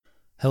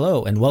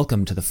Hello and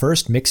welcome to the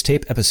first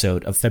Mixtape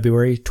episode of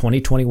February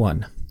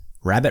 2021.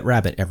 Rabbit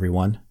Rabbit,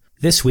 everyone.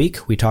 This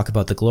week, we talk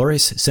about the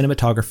glorious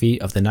cinematography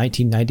of the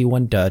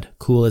 1991 dud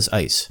Cool as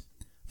Ice.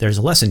 There's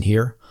a lesson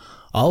here.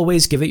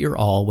 Always give it your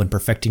all when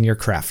perfecting your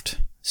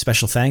craft.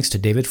 Special thanks to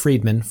David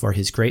Friedman for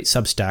his great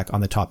Substack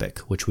on the topic,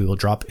 which we will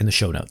drop in the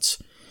show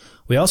notes.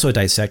 We also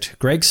dissect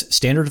Greg's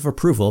standard of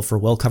approval for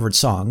well-covered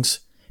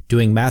songs,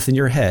 doing math in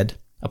your head,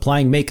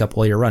 applying makeup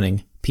while you're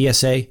running,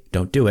 PSA,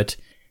 don't do it,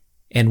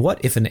 and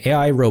what if an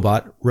AI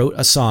robot wrote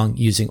a song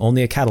using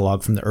only a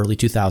catalog from the early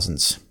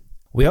 2000s.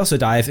 We also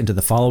dive into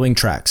the following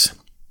tracks: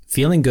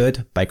 Feeling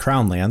Good by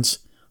Crownlands,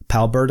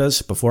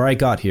 Palberta's Before I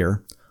Got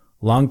Here,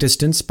 Long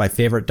Distance by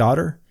Favorite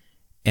Daughter,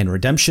 and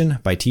Redemption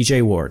by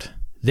TJ Ward.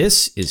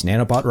 This is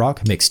Nanobot Rock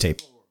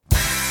Mixtape.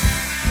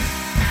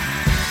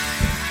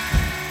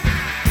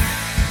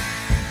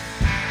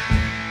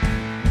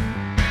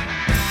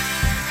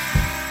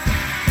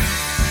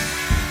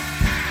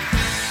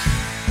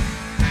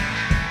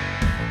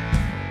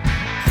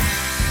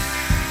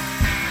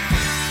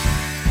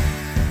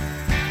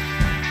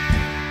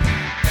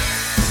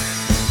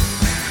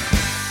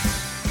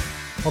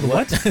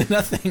 What?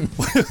 Nothing.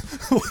 What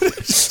did you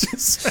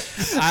just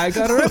say? I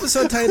got our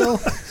episode title.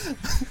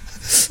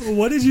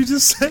 What did you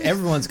just say?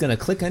 Everyone's going to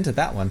click into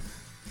that one.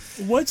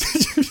 What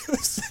did you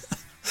just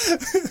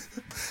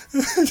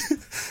say?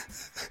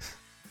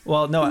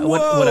 Well, no,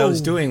 what I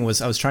was doing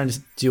was I was trying to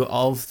do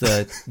all of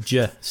the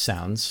j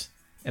sounds,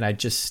 and I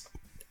just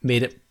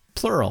made it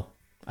plural.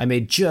 I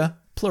made j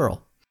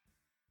plural.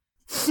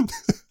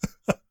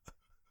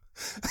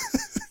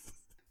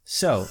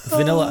 So,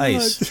 Vanilla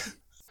Ice.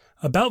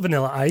 About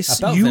Vanilla Ice,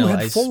 About you Vanilla had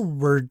Ice.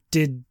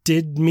 forwarded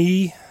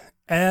me.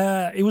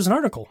 It was an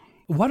article.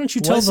 Why don't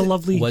you tell Was the it-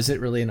 lovely Was it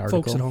really an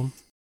article? folks at home?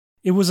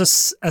 It was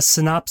a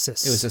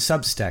synopsis. It was a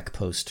Substack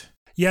post.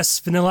 Yes,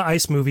 Vanilla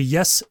Ice movie.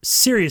 Yes,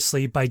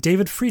 seriously, by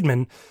David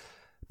Friedman.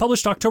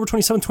 Published October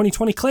 27,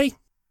 2020. Clay,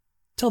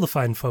 tell the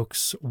fine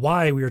folks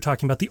why we are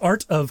talking about the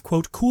art of,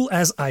 quote, cool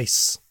as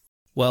ice.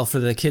 Well, for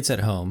the kids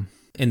at home,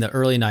 in the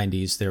early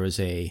 90s, there was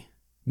a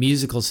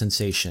musical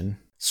sensation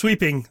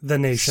Sweeping the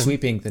nation.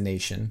 sweeping the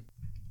nation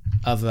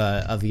of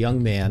a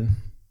young man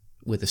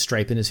with a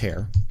stripe in his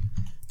hair.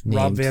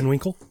 Rob named Van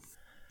Winkle.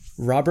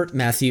 Robert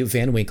Matthew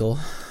Van Winkle,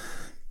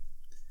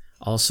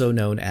 also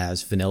known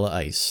as Vanilla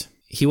Ice.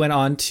 He went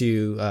on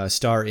to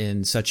star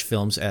in such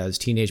films as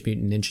Teenage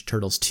Mutant Ninja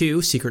Turtles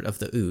 2, Secret of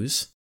the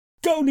Ooze.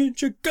 Go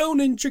ninja, go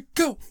ninja,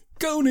 go.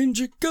 Go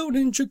ninja, go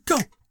ninja, go.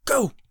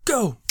 Go,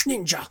 go,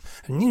 ninja,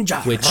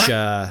 ninja.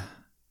 Which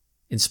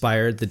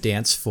inspired the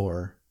dance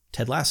for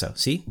Ted Lasso.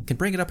 See, can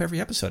bring it up every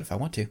episode if I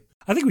want to.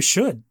 I think we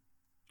should.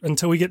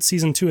 Until we get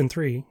season 2 and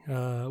 3,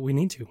 we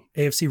need to.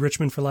 AFC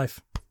Richmond for life.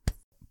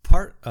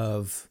 Part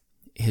of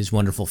his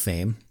wonderful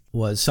fame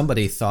was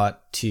somebody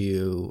thought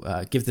to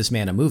give this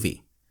man a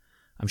movie.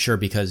 I'm sure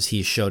because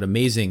he showed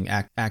amazing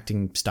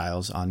acting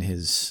styles on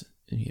his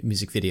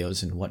music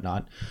videos and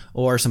whatnot,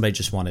 or somebody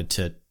just wanted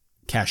to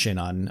cash in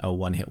on a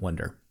one-hit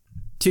wonder.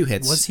 2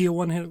 hits. Was he a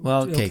one-hit?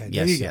 Well, okay,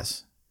 there you go.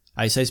 yes.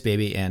 Ice Ice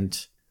Baby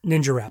and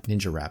Ninja Rap.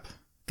 Ninja Rap.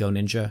 Go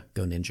Ninja,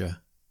 go Ninja,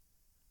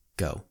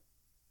 go.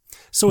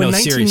 So No, in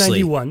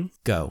seriously. 1991...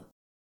 Go.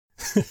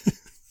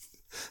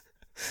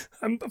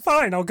 I'm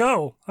fine, I'll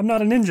go. I'm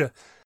not a ninja.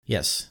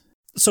 Yes.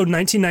 So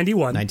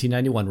 1991,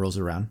 1991 rolls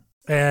around.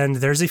 and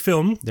there's a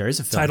film There is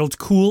a film. titled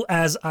Cool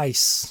as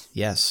Ice.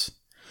 Yes.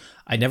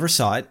 I never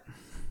saw it.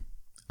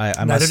 I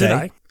Neither must say. did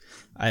I.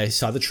 I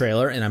saw the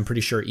trailer, and I'm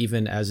pretty sure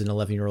even as an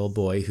 11-year-old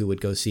boy who would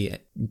go see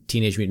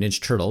Teenage Mutant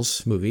Ninja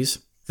Turtles movies,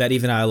 that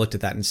even I looked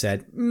at that and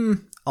said,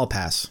 I'll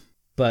pass.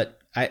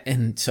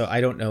 So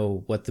I don't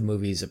know what the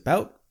movie's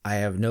about. I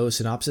have no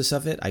synopsis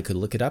of it. I could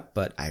look it up,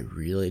 but I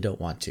really don't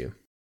want to.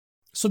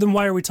 So then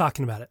why are we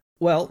talking about it?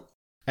 Well,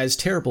 as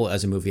terrible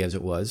as a movie as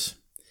it was,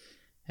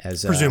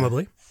 as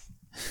Presumably.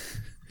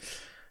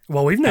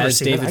 Well, we've never as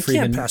seen it. David I can't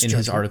Friedman pass in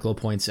his judgment. article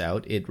points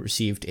out, it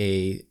received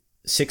a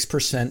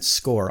 6%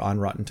 score on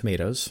Rotten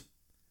Tomatoes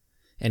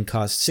and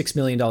cost $6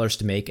 million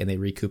to make, and they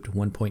recouped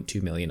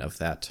 $1.2 million of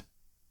that.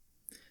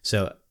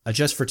 So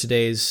adjust for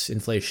today's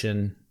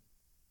inflation,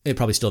 it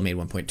probably still made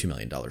 $1.2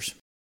 million.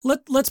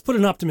 Let's put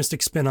an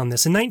optimistic spin on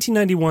this. In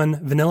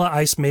 1991, Vanilla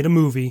Ice made a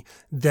movie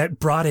that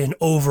brought in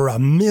over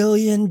 $1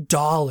 million.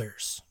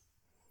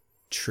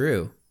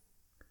 True.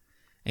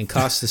 And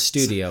cost the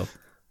studio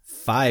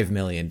 $5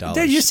 million.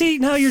 There, you see,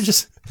 now you're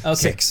just Okay.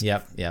 6.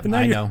 Yep. But now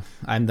I you're- know.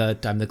 I'm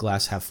the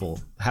glass half full,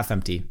 half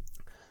empty.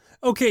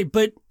 Okay,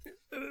 but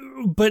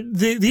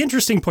the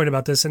interesting point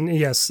about this, and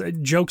yes,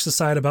 jokes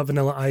aside about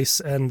Vanilla Ice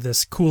and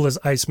this Cool as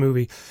Ice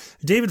movie,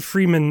 David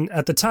Friedman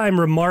at the time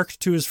remarked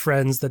to his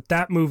friends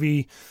that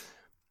movie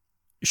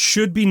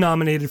should be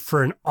nominated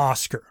for an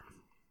Oscar.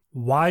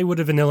 Why would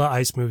a Vanilla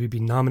Ice movie be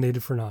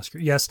nominated for an Oscar?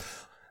 Yes,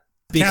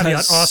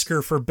 caveat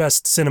Oscar for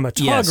best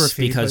cinematography. Yes,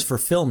 because but for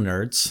film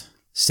nerds,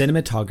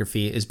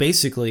 cinematography is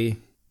basically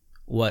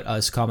what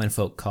us common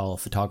folk call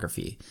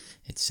photography.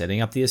 It's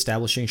setting up the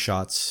establishing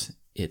shots.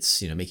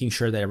 It's, making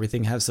sure that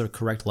everything has the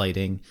correct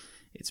lighting.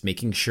 It's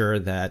making sure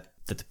that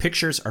the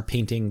pictures are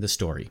painting the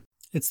story.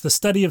 It's the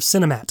study of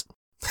cinemat.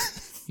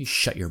 You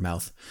shut your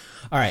mouth.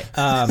 All right.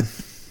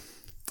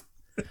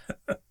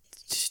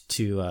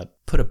 To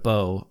put a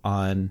bow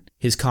on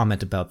his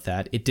comment about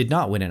that, it did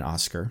not win an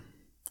Oscar.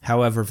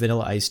 However,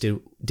 Vanilla Ice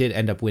did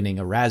end up winning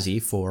a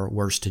Razzie for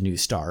Worst New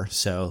Star,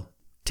 so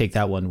take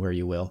that one where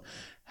you will.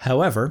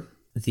 However,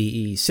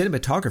 the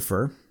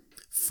cinematographer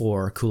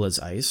for Cool as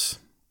Ice,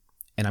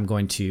 and I'm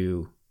going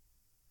to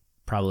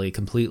probably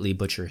completely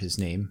butcher his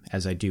name,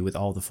 as I do with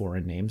all the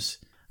foreign names.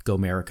 Go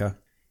America.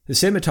 The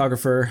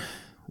cinematographer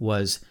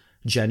was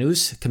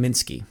Janusz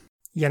Kaminski.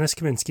 Janusz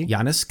Kaminski.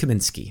 Janusz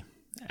Kaminski,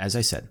 as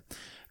I said.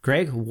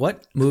 Greg,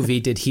 what movie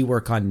did he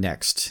work on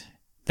next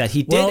that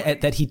he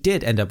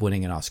did end up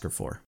winning an Oscar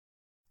for?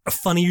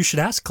 Funny you should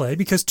ask, Clay,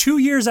 because 2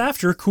 years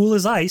after Cool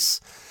as Ice,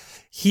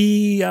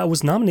 he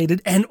was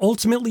nominated and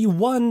ultimately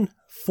won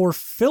for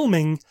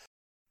filming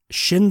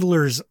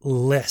Schindler's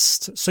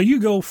List. So you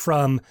go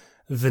from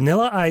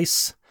Vanilla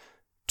Ice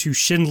to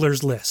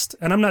Schindler's List.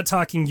 And I'm not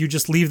talking you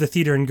just leave the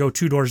theater and go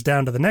 2 doors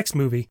down to the next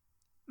movie.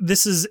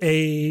 This is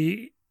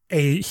a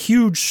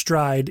huge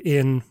stride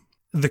in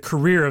the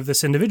career of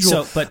this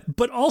individual. So,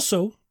 but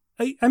also,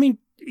 I mean,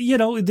 you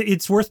know,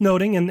 it's worth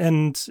noting,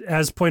 and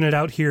as pointed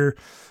out here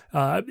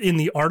in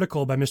the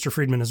article by Mr.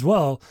 Friedman as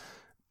well,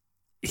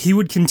 he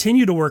would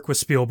continue to work with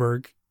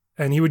Spielberg,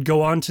 and he would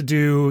go on to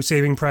do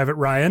Saving Private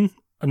Ryan,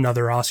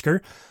 another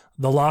Oscar,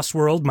 The Lost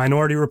World,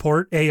 Minority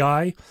Report,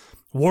 AI,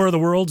 War of the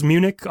Worlds,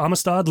 Munich,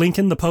 Amistad,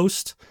 Lincoln, The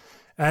Post,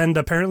 and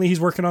apparently he's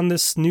working on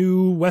this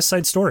new West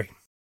Side Story.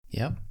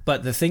 Yeah,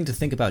 but the thing to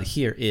think about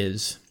here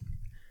is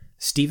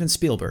Steven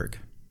Spielberg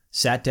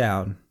sat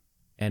down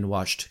and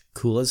watched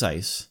Cool as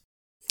Ice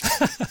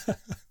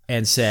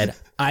and said,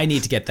 I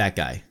need to get that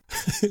guy.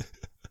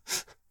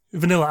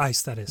 Vanilla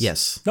Ice, that is.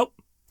 Yes. Nope.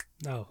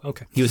 Oh,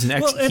 okay. He was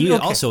an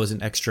also was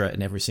an extra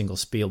in every single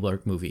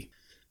Spielberg movie.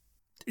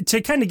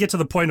 To kind of get to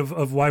the point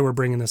of why we're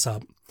bringing this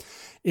up,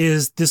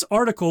 is this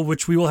article,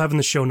 which we will have in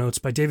the show notes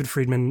by David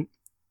Friedman,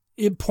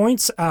 it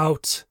points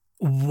out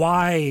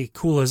why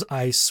Cool as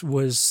Ice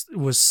was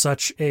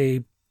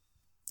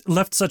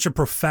left such a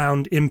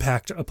profound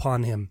impact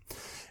upon him.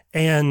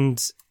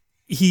 And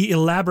he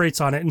elaborates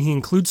on it, and he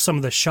includes some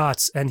of the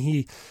shots, and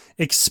he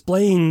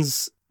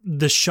explains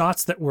the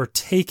shots that were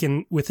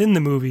taken within the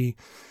movie,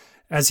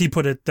 as he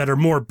put it, that are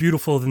more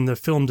beautiful than the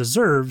film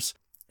deserves.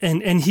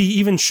 And he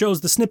even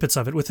shows the snippets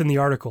of it within the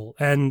article.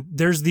 And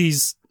there's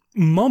these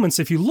moments,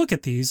 if you look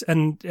at these,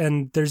 and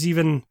there's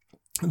even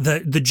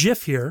the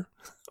GIF here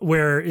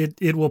where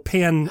it will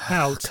pan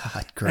out. Oh,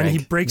 God, Greg, and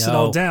he breaks it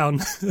all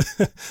down.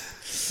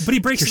 But he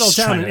breaks it all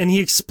down, and he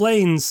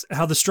explains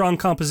how the strong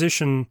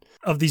composition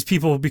of these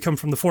people become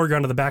from the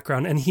foreground to the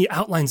background, and he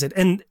outlines it.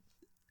 And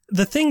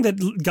the thing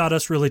that got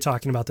us really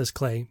talking about this,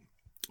 Clay,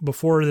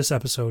 before this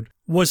episode,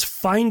 was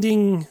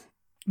finding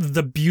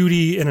the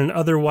beauty in an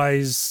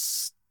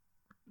otherwise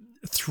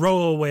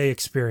throwaway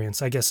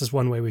experience, I guess is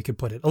one way we could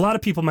put it. A lot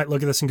of people might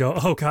look at this and go,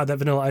 oh God, that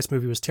Vanilla Ice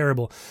movie was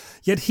terrible.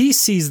 Yet he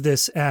sees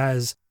this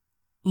as,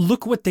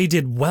 look what they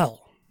did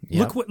well.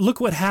 Yep. Look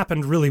what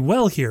happened really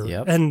well here.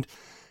 Yep. And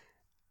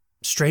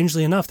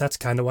strangely enough, that's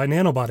kind of why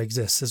Nanobot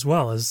exists as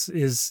well,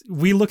 is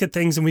we look at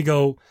things and we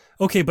go,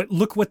 okay, but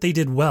look what they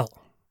did well.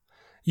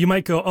 You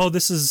might go, oh,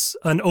 this is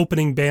an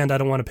opening band, I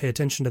don't want to pay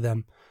attention to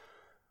them.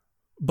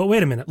 But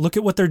wait a minute, look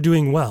at what they're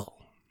doing well.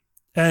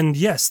 And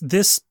yes,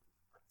 this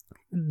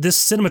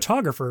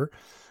cinematographer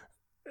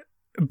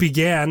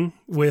began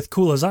with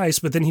Cool as Ice,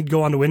 but then he'd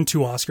go on to win 2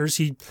 Oscars.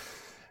 He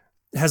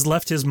has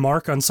left his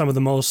mark on some of the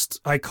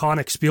most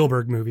iconic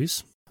Spielberg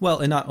movies. Well,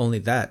 and not only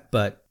that,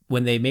 but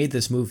when they made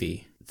this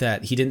movie,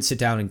 that he didn't sit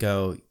down and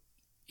go,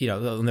 you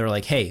know, and they're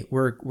like, hey,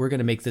 we're going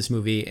to make this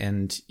movie,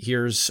 and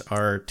here's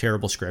our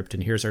terrible script,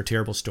 and here's our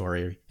terrible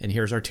story, and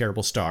here's our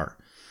terrible star.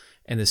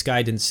 And this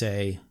guy didn't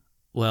say,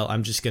 well,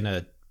 I'm just going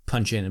to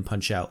punch in and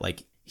punch out.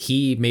 Like,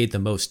 he made the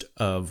most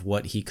of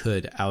what he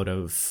could out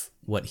of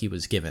what he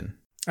was given.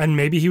 And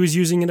maybe he was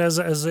using it as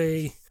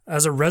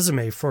a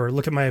resume for,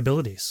 look at my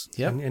abilities.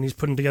 Yep. And he's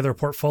putting together a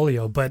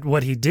portfolio. But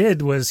what he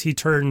did was he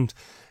turned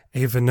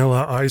a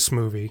Vanilla Ice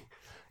movie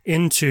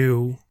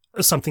into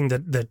something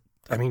that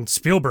I mean,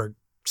 Spielberg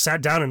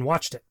sat down and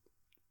watched it.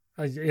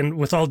 And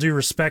with all due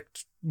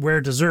respect, where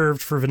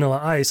deserved for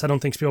Vanilla Ice, I don't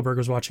think Spielberg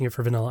was watching it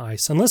for Vanilla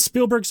Ice, unless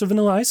Spielberg's a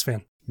Vanilla Ice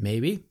fan.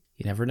 Maybe.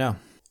 You never know.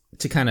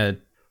 To kind of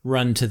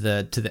run to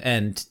the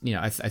end, you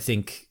know, I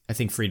think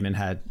Friedman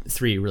had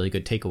 3 really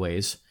good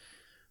takeaways,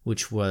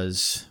 which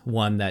was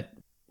one, that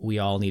we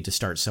all need to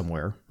start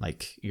somewhere.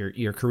 Like,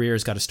 your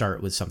career's got to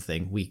start with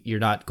something. You're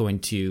not going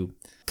to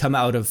come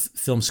out of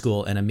film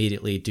school and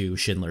immediately do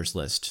Schindler's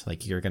List.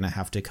 Like, you're going to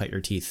have to cut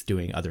your teeth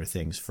doing other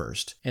things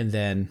first. And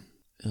then,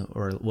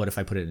 or what if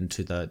I put it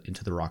into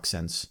the rock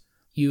sense?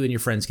 You and your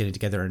friends getting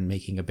together and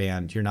making a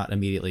band, you're not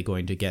immediately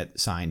going to get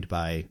signed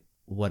by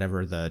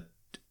whatever the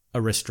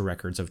Arista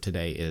Records of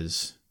today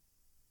is.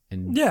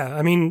 And yeah,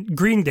 I mean,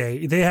 Green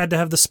Day, they had to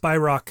have the spy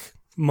rock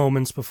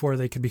moments before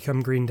they could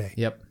become Green Day.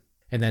 Yep.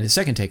 And then his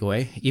second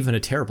takeaway, even a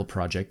terrible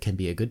project can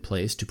be a good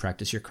place to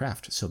practice your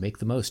craft, so make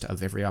the most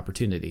of every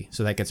opportunity.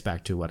 So that gets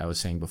back to what I was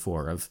saying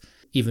before of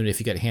even if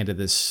you get handed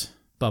this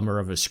bummer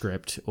of a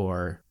script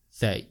or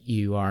that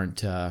you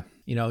aren't,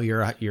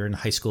 you're in a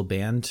high school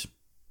band,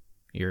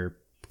 you're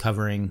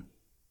covering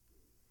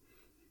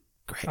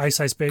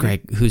Ice Baby.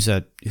 Greg, who's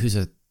a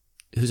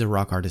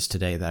rock artist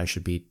today that I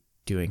should be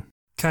doing?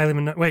 Kylie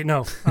Minogue. Wait,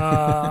 no.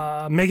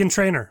 Megan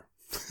Trainor.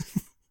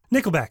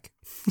 Nickelback.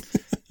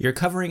 You're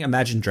covering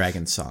Imagine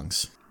Dragons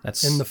songs.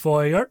 That's in the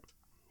foyer.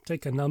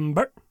 Take a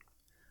number.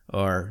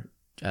 Or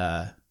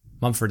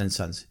Mumford and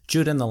Sons.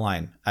 Judah and the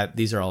Lion.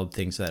 These are all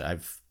things that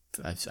I've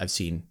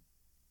seen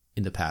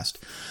in the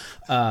past.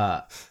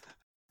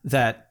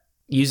 That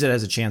use it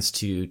as a chance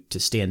to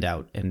stand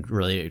out and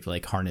really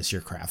like harness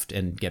your craft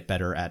and get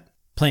better at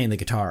playing the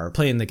guitar, or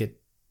playing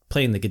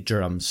the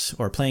drums,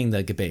 or playing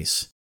the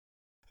bass.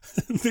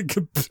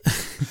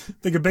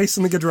 the bass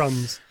and the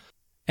drums.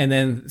 And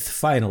then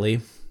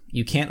finally,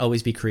 you can't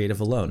always be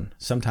creative alone.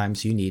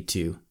 Sometimes you need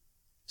to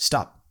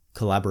stop,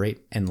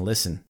 collaborate, and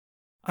listen.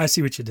 I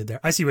see what you did there.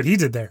 I see what he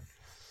did there.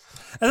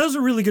 And those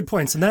are really good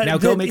points. And now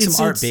go make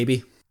some art,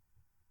 baby.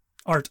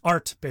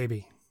 Art,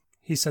 baby.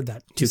 He said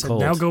that. He said,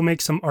 cold. now go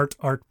make some art,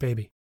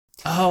 baby.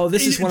 Oh,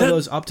 this is one of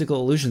those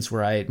optical illusions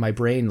where my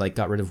brain like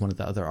got rid of one of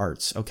the other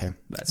arts. Okay,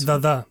 that's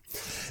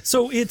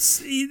So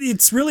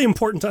it's really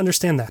important to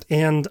understand that.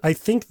 And I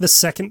think the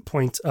second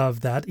point of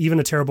that, even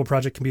a terrible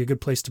project can be a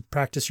good place to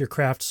practice your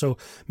craft. So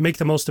make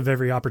the most of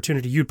every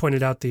opportunity. You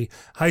pointed out the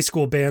high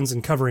school bands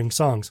and covering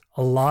songs.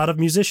 A lot of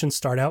musicians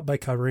start out by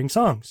covering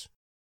songs.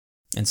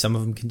 And some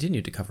of them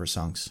continue to cover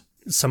songs.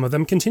 Some of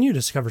them continue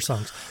to cover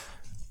songs.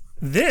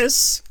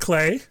 This,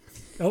 Clay...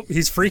 Oh,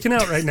 he's freaking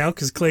out right now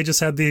because Clay just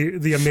had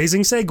the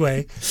amazing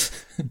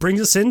segue.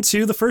 Brings us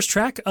into the first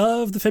track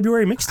of the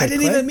February mixtape. I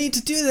didn't even mean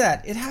to do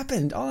that. It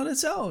happened all on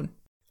its own.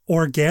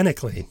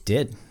 Organically. It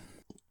did.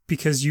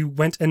 Because you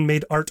went and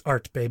made art,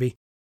 baby.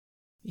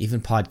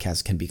 Even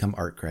podcasts can become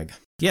art, Greg.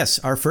 Yes,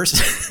 our first...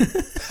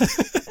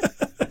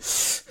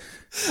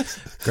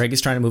 Greg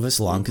is trying to move us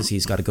along because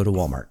he's got to go to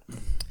Walmart.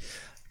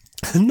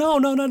 No.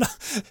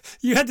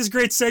 You had this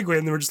great segue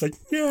and they were just like,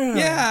 yeah.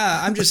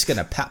 Yeah, I'm just going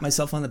to pat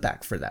myself on the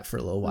back for that for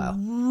a little while.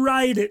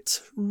 Ride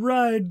it.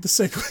 Ride the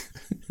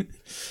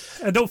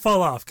segue. And don't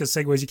fall off because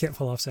segues, you can't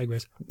fall off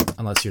segues.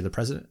 Unless you're the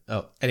president.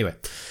 Oh, anyway.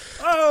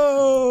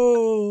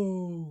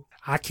 Oh,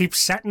 I keep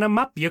setting them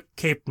up. You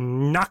keep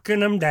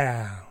knocking them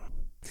down.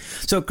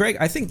 So, Greg,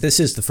 I think this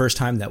is the first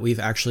time that we've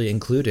actually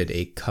included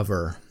a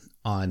cover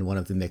on one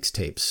of the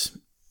mixtapes,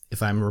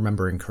 if I'm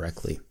remembering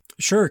correctly.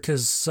 Sure,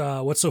 because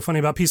what's so funny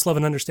about Peace, Love,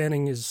 and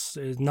Understanding is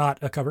not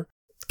a cover.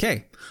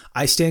 Okay,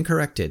 I stand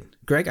corrected.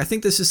 Greg, I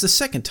think this is the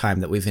second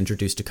time that we've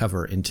introduced a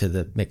cover into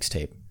the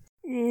mixtape.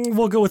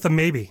 We'll go with a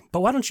maybe.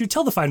 But why don't you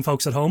tell the fine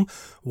folks at home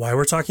why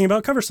we're talking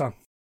about cover song?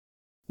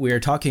 We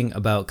are talking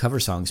about cover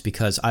songs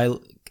because I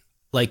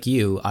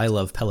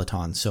love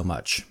Peloton so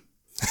much.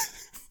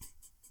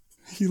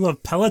 You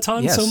love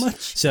Peloton yes. so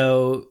much?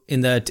 So in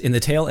the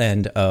tail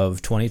end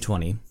of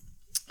 2020...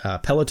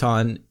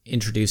 Peloton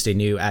introduced a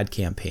new ad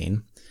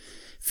campaign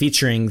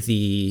featuring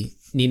the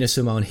Nina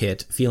Simone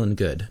hit "Feelin'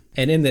 Good,"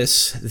 and in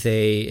this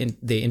they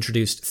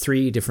introduced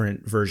 3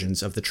 different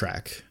versions of the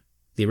track: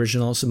 the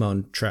original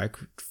Simone track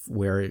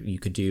where you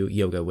could do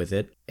yoga with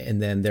it,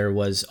 and then there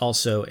was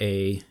also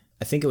I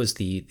think it was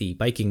the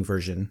biking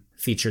version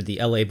featured the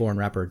LA-born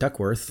rapper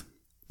Duckworth,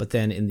 but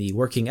then in the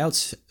working out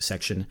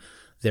section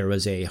there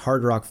was a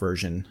hard rock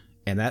version,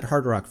 and that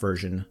hard rock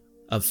version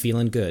of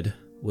 "Feelin' Good"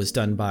 was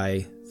done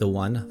by the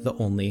one, the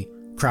only,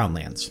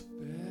 Crownlands.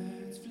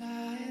 Birds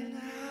flying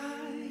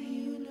high,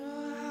 you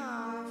know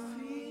how I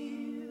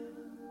feel.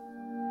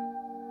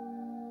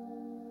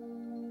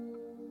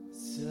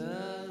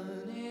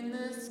 Sun in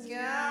the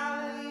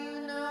sky,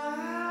 you know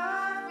how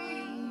I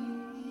feel.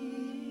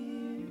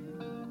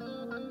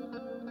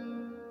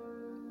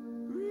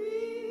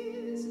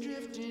 Breeze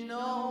drifting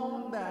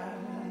on by,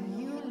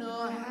 you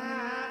know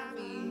how I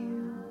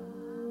feel.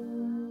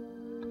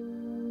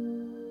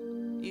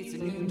 It's a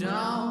new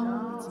dawn.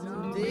 It's a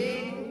new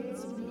day,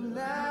 it's a new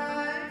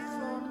life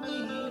for me.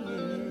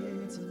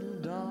 It's a new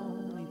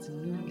dawn, it's a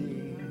new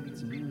day,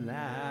 it's a new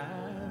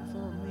life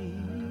for me.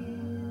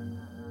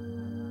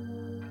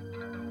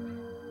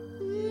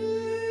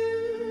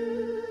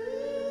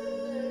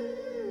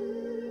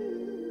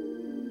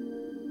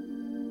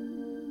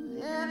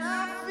 And I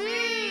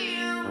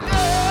feel good.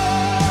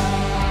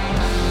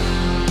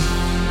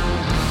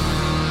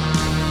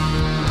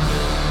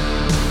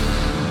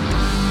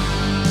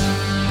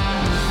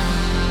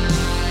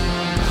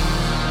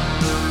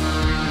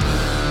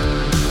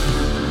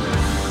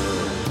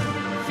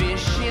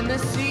 The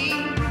sea,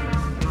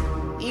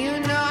 you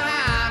know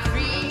how I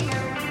feel.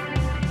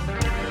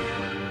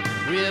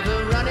 River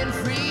running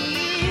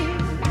free,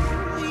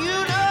 you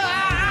know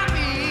how I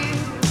feel.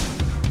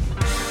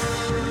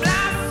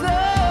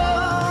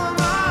 Blossom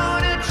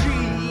on a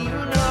tree, you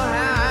know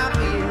how I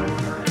feel.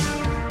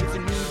 It's a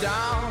new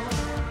dawn.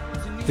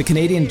 The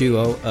Canadian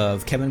duo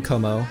of Kevin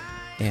Como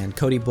and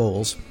Cody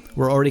Bowles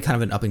We're already kind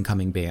of an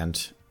up-and-coming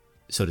band,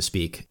 so to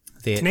speak.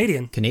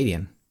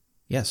 Canadian.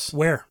 Yes.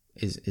 Where?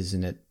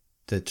 Isn't it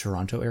the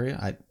Toronto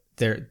area?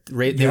 They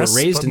were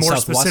raised in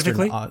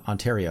southwestern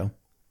Ontario.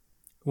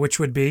 Which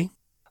would be,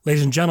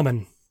 ladies and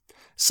gentlemen,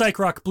 psych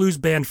rock blues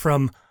band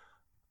from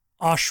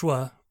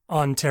Oshawa,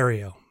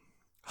 Ontario.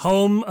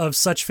 Home of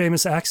such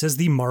famous acts as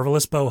the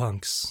Marvelous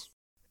Bohunks.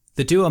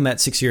 The duo met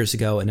 6 years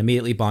ago and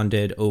immediately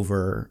bonded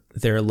over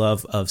their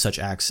love of such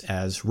acts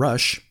as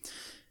Rush,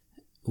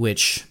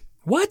 which...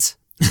 What?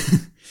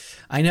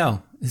 I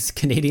know. It's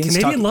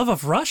Canadians love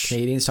of Rush?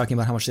 Canadians talking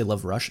about how much they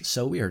love Rush.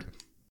 So weird.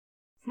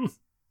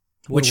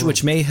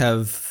 Which may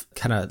have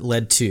kind of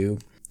led to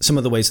some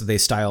of the ways that they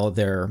style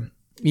their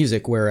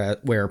music,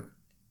 where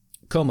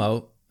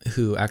Como,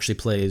 who actually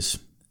plays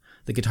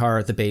the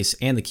guitar, the bass,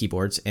 and the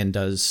keyboards, and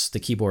does the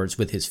keyboards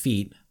with his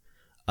feet,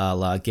 a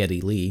la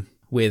Geddy Lee,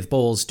 with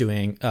Bowles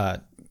doing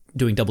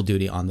double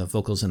duty on the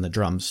vocals and the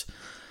drums.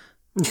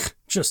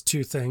 Just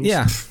two things.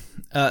 Yeah,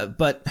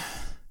 but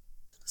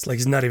it's like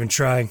he's not even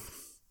trying.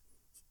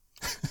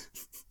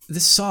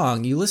 This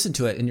song, you listen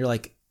to it and you're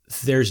like,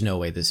 "There's no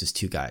way this is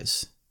two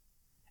guys,"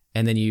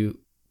 and then you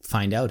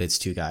find out it's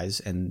two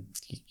guys, and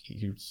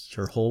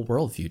your whole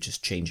worldview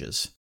just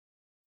changes.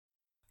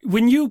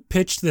 When you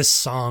pitched this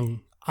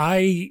song,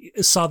 I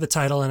saw the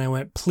title and I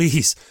went,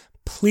 please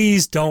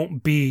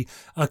don't be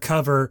a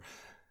cover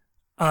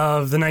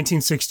of the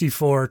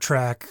 1964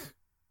 track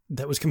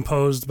that was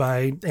composed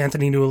by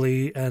Anthony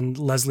Newley and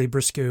Leslie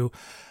Briscoe,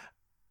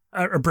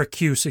 or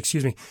Bricuse,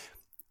 excuse me.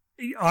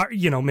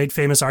 Made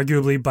famous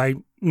arguably by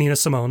Nina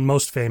Simone,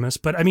 most famous.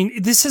 But I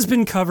mean, this has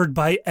been covered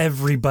by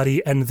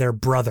everybody and their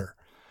brother.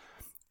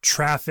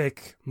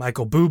 Traffic,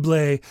 Michael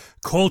Bublé,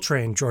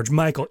 Coltrane, George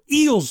Michael,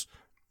 Eels,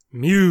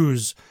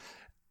 Muse.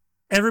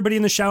 Everybody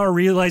in the shower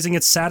realizing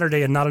it's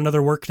Saturday and not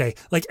another work day.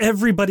 Like,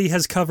 everybody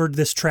has covered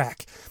this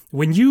track.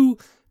 When you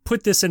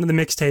put this into the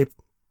mixtape,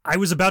 I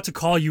was about to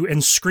call you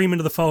and scream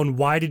into the phone,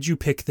 why did you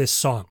pick this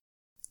song?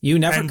 You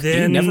never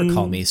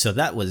call me, so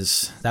that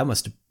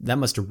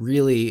must have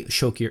really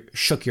shook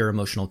your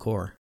emotional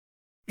core.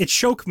 It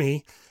shook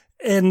me,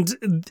 and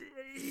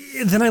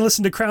then I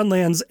listened to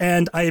Crownlands,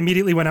 and I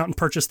immediately went out and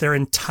purchased their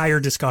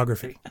entire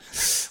discography.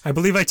 I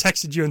believe I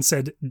texted you and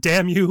said,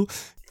 damn you.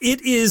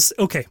 It is,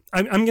 okay,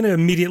 I'm going to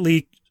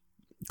immediately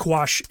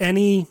quash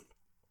any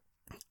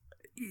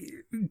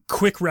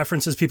quick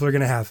references people are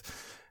going to have.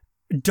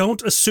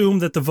 Don't assume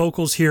that the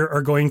vocals here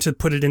are going to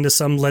put it into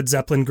some Led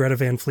Zeppelin, Greta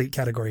Van Fleet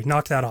category.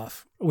 Knock that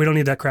off. We don't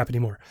need that crap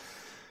anymore.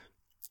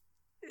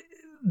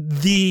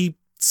 The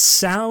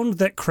sound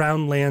that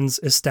Crownlands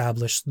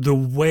established, the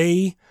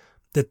way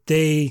that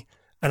they,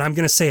 and I'm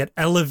going to say it,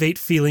 elevate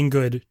Feeling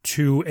Good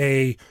to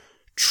a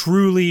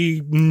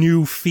truly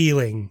new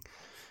feeling,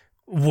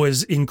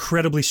 was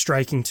incredibly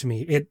striking to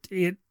me.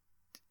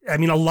 I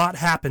mean, a lot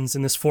happens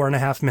in this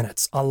 4.5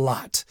 minutes. A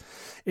lot.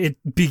 It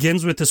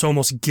begins with this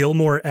almost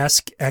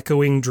Gilmore-esque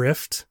echoing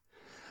drift.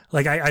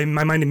 Like,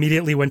 my mind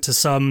immediately went to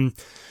some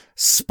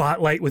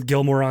spotlight with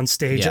Gilmore on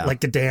stage at like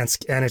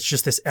Gdansk, and it's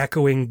just this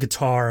echoing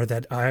guitar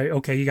that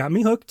you got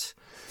me hooked.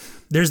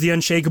 There's the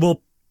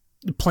unshakable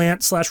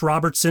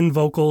Plant/Robertson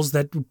vocals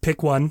that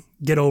pick one,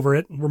 get over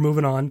it, we're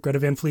moving on. Greta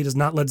Van Fleet is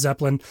not Led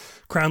Zeppelin.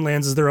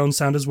 Crownlands is their own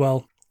sound as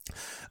well.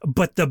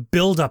 But the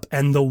buildup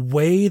and the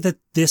way that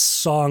this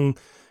song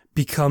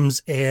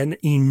becomes an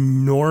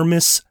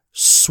enormous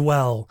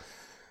swell.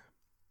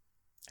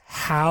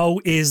 How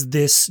is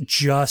this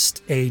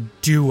just a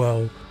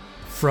duo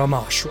from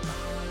Oshawa?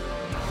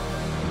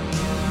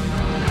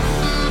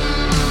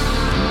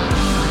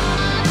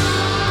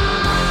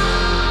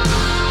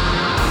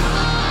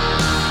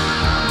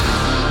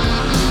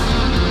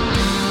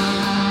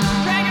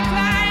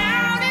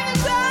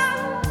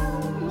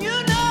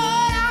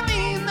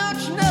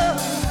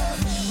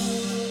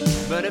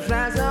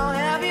 Butterflies all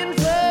having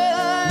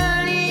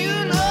fun, you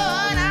know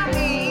what I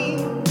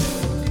mean.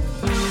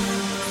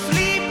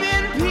 Sleep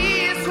in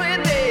peace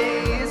when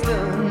day's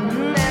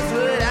done, that's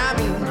what I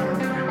mean.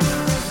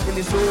 In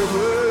this old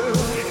world,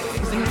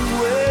 it's a new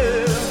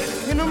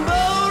world, in a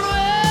bold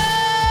world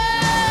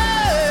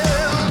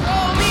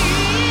for me.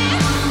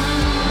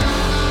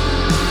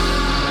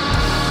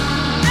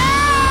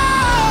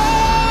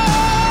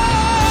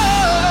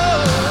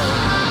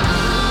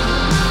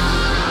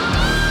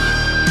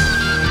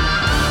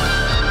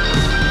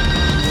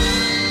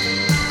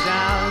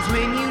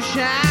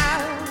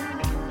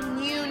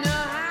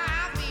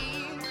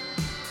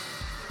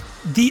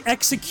 The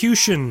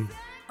execution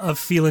of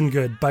Feelin'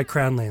 Good by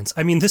Crownlands.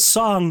 I mean, this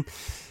song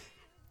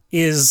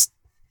is,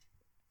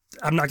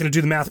 I'm not going to do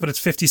the math, but it's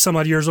 50 some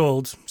odd years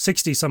old,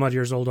 60 some odd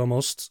years old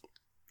almost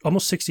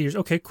 60 years.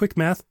 Okay, quick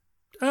math.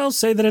 I'll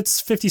say that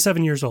it's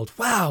 57 years old.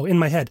 Wow, in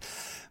my head.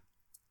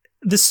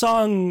 This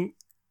song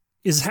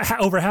is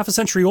over half a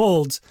century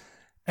old,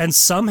 and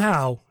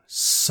somehow,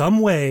 some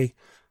way,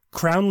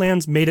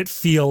 Crownlands made it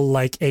feel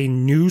like a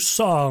new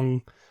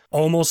song,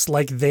 almost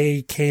like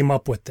they came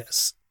up with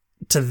this.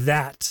 To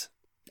that,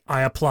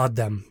 I applaud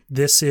them.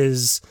 This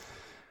is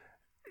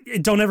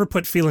Don't ever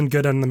put Feeling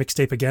Good on the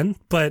mixtape again,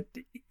 but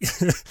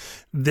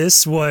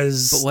this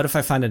was... But what if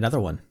I find another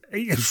one?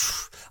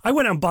 I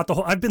went out and bought the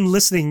whole... I've been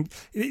listening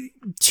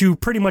to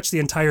pretty much the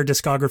entire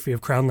discography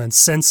of Crownlands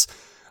since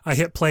I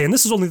hit play, and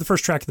this is only the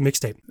first track of the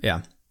mixtape.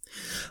 Yeah.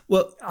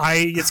 Well,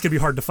 it's going to be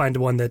hard to find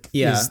one that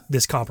is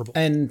this comparable.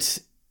 And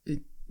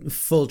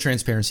full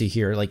transparency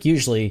here, like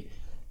usually,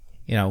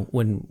 you know,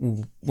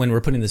 when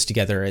we're putting this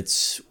together,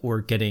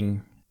 we're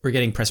getting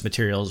press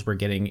materials, we're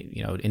getting,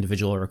 you know,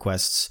 individual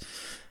requests,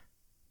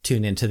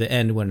 tune into the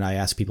end when I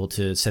ask people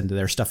to send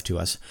their stuff to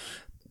us.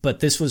 But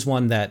this was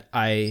one that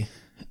I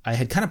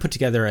had kind of put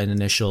together an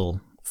initial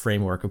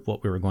framework of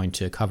what we were going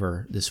to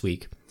cover this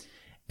week.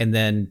 And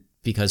then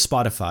because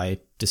Spotify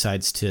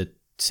decides to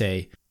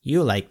say,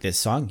 you like this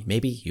song,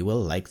 maybe you will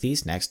like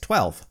these next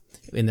 12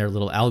 in their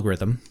little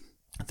algorithm.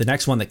 The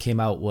next one that came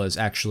out was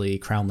actually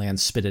Crownlands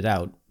Spit It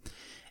Out.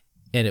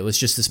 And it was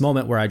just this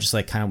moment where I just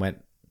like kind of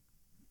went,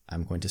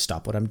 I'm going to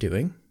stop what I'm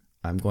doing.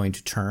 I'm going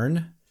to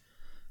turn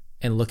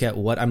and look at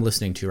what I'm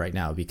listening to right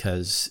now,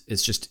 because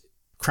it's just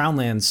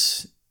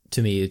Crownlands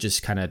to me, it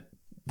just kind of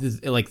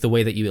like the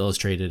way that you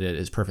illustrated it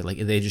is perfect. Like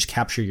they just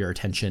capture your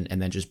attention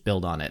and then just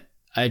build on it.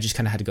 I just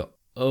kind of had to go,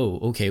 oh,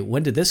 okay,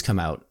 when did this come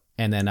out?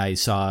 And then I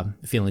saw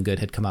Feeling Good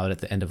had come out at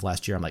the end of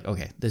last year. I'm like,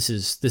 okay, this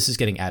is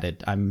getting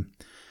added.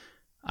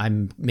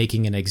 I'm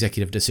making an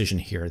executive decision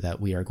here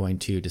that we are going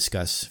to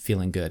discuss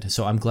Feeling Good.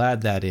 So I'm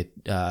glad that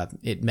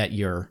it met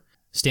your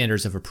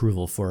standards of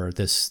approval for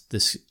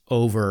this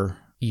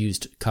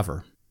overused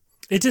cover.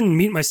 It didn't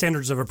meet my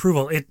standards of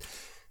approval. It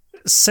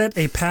set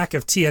a pack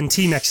of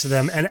TNT next to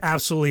them and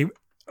absolutely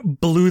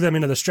blew them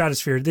into the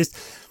stratosphere. This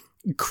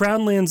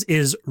Crownlands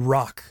is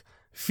rock.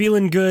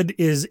 Feeling Good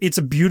it's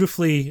a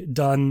beautifully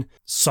done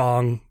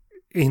song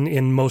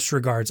in most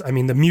regards. I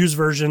mean, the Muse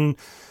version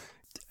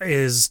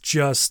is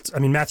just, I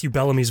mean, Matthew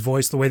Bellamy's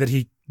voice, the way that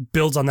he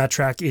builds on that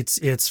track,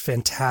 it's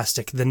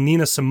fantastic. The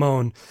Nina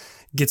Simone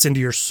gets into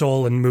your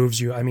soul and moves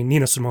you. I mean,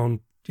 Nina Simone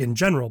in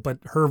general, but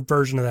her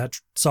version of that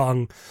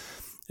song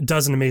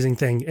does an amazing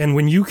thing. And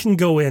when you can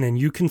go in and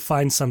you can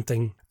find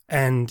something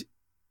and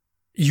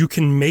you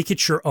can make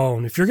it your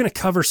own, if you're going to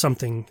cover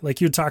something, like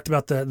you talked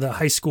about the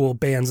high school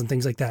bands and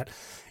things like that,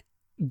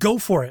 go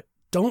for it.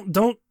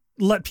 Don't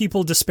let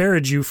people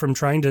disparage you from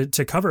trying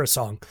to cover a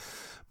song,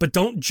 but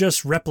don't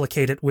just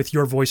replicate it with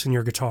your voice and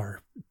your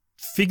guitar.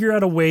 Figure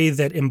out a way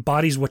that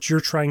embodies what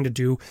you're trying to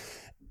do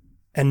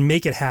and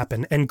make it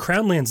happen. And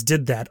Crownlands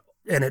did that,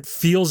 and it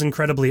feels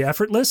incredibly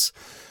effortless,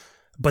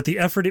 but the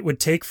effort it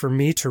would take for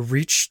me to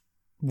reach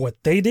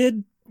what they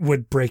did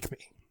would break me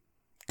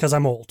because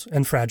I'm old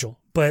and fragile.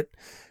 But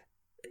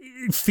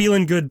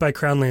Feeling Good by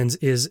Crownlands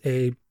is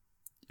a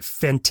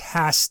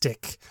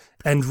fantastic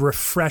and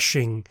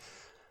refreshing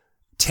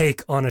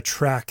take on a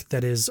track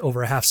that is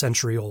over a half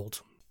century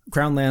old.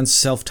 Crownlands'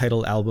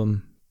 self-titled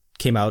album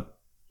came out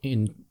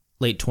in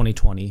late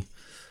 2020,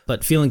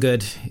 but Feeling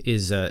Good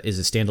is a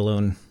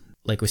standalone.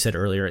 Like we said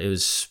earlier, it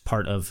was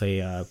part of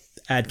a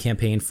ad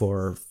campaign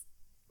for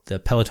the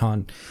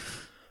Peloton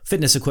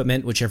fitness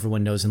equipment, which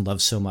everyone knows and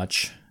loves so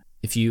much.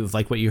 If you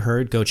like what you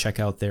heard, go check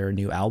out their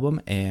new album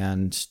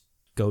and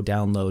go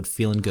download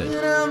Feeling Good.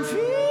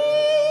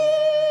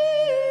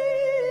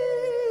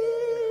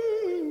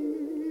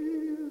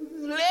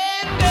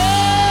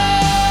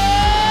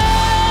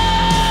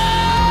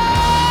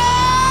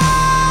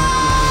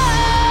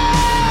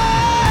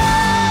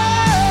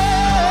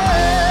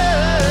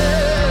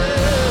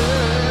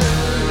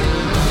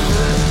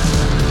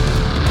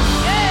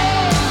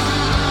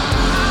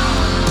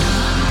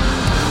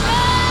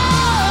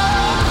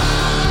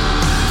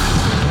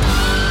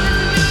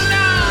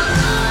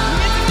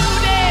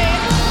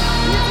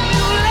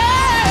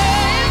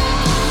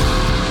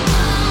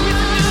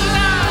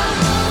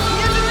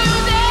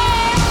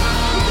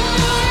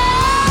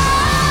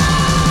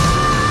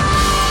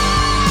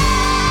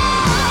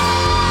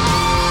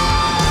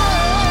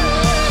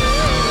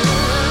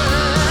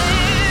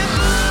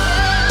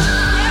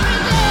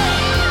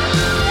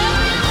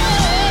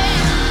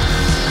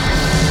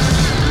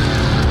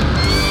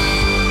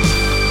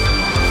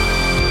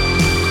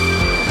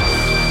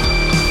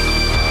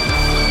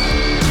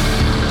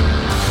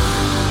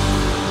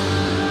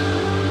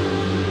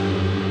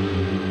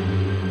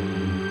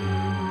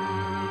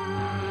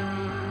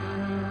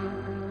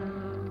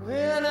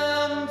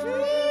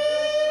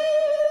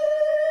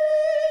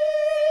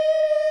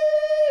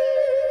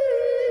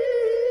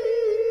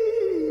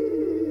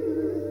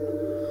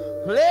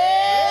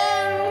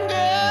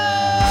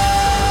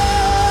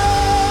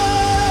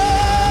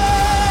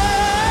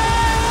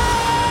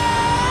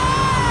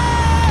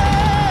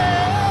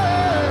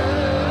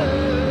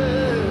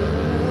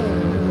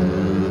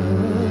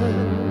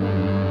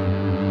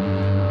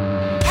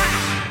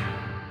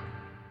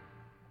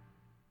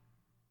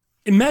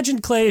 Imagine,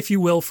 Clay, if you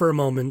will, for a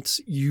moment,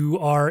 you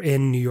are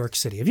in New York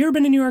City. Have you ever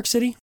been to New York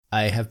City?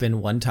 I have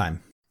been one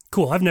time.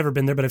 Cool. I've never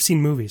been there, but I've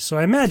seen movies. So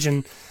I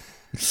imagine...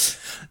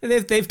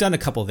 They've done a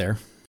couple there.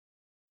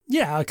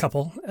 Yeah, a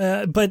couple.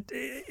 But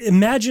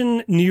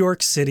imagine New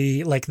York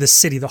City, like the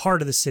city, the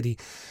heart of the city,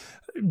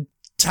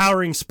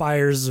 towering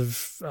spires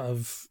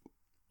of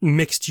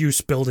mixed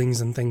use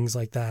buildings and things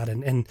like that,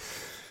 and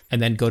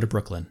then go to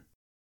Brooklyn.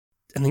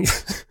 And then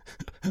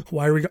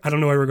why are we? I don't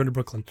know why we're going to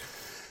Brooklyn,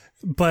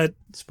 but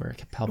it's where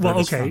Pal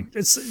Berta's from.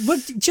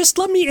 Just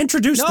let me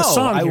introduce the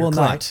song. I here, will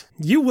Clay. not.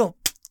 You will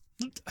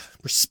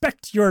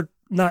respect your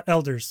not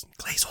elders.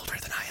 Clay's older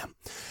than I am.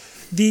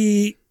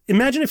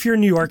 Imagine if you're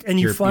in New York and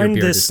you find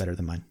your beard this is better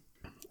than mine.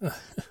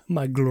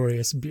 My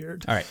glorious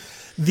beard. All right.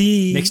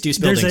 Mixed use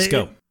buildings,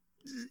 go.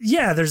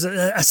 Yeah, there's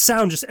a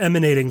sound just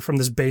emanating from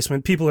this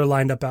basement. People are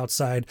lined up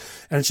outside,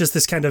 and it's just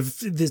this kind of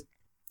this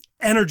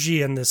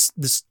energy and this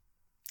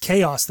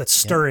chaos that's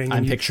stirring. Yeah,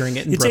 I'm picturing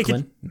it in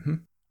Brooklyn.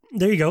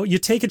 There you go. You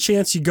take a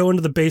chance, you go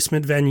into the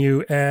basement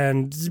venue,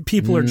 and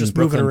people are just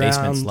Brooklyn moving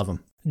around. Basements, love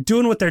them.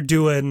 Doing what they're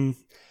doing.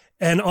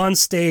 And on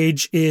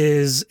stage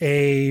is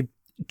a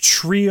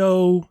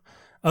trio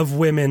of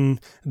women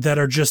that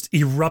are just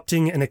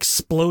erupting and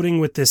exploding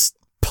with this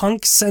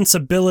punk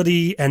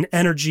sensibility and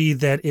energy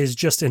that is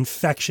just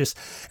infectious.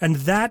 And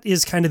that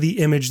is kind of the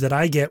image that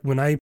I get when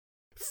I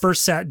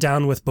first sat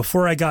down with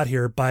Before I Got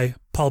Here by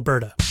Paul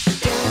Berta.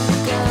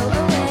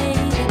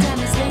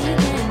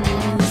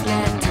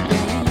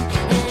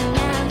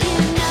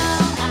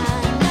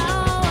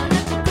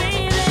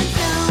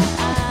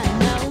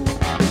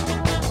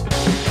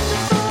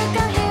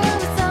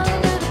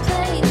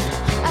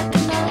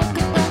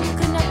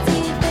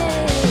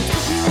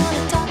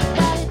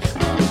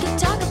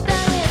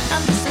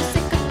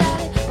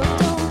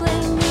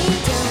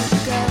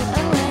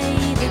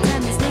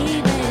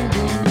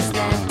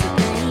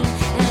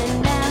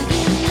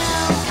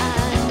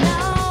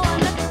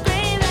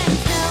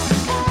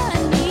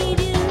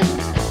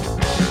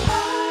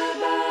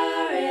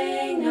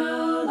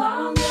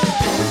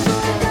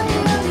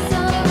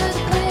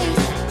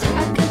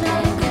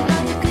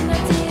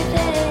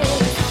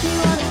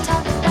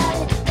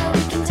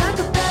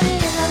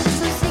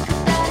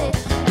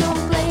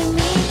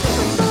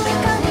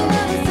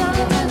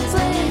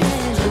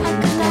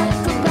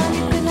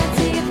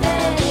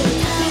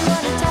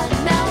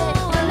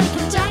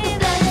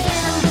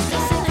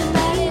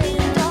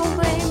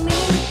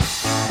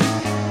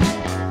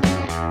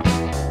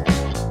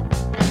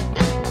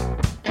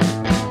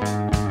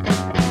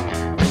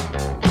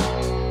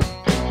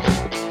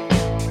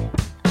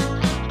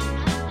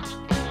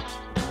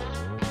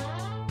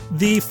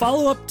 The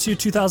follow-up to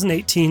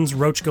 2018's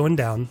Roach Going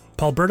Down,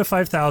 Paul Berta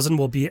 5000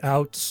 will be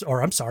out,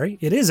 or I'm sorry,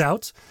 it is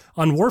out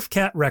on Wharf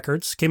Cat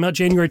Records. Came out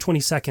January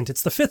 22nd.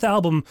 It's the fifth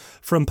album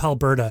from Paul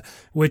Berta,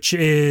 which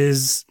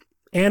is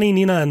Annie,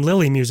 Nina, and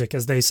Lily music,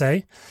 as they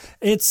say.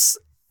 It's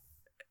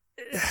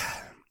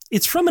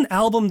from an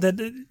album that,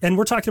 and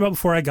we're talking about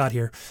Before I Got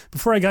Here.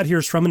 Before I Got Here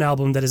is from an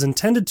album that is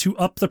intended to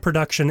up the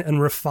production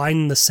and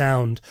refine the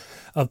sound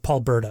of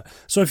Paul Berta.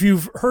 So if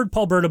you've heard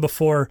Paul Berta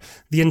before,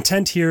 the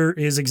intent here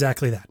is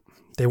exactly that.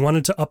 They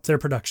wanted to up their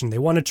production. They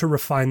wanted to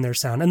refine their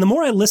sound. And the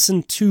more I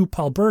listen to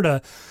Paul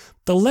Berta,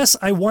 the less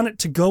I want it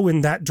to go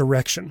in that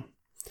direction.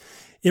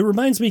 It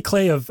reminds me,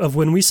 Clay, of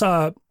when we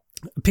saw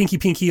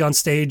Pinky on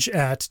stage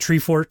at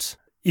Treefort.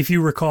 If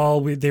you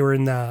recall, they were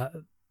in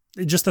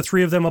just the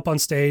three of them up on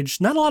stage.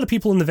 Not a lot of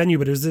people in the venue,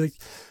 but it was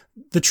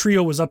the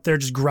trio was up there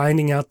just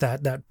grinding out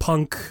that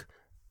punk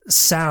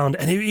sound.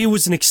 And it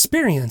was an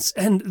experience.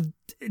 And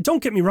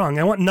don't get me wrong,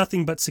 I want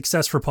nothing but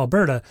success for Paul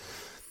Berta.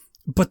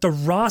 But the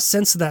raw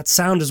sense of that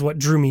sound is what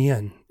drew me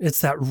in.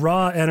 It's that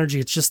raw energy.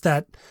 It's just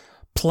that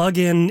plug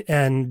in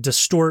and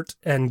distort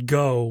and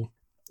go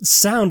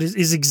sound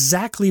is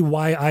exactly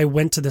why I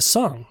went to this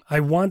song.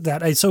 I want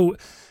that. So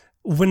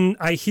when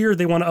I hear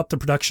they want to up the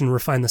production,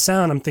 refine the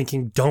sound, I'm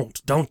thinking,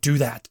 don't do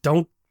that.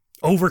 Don't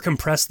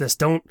overcompress this.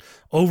 Don't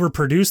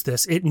overproduce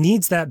this. It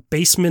needs that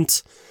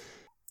basement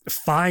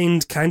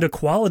find kind of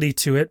quality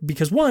to it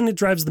because one, it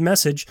drives the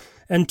message,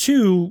 and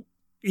two,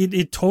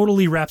 it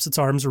totally wraps its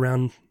arms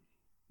around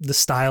the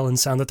style and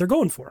sound that they're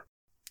going for.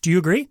 Do you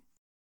agree?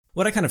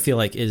 What I kind of feel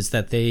like is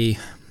that they,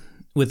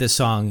 with this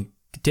song,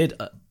 did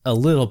a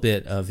little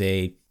bit of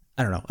a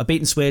bait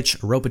and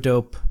switch, a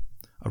rope-a-dope,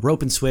 a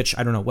rope and switch,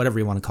 I don't know, whatever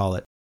you want to call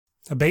it.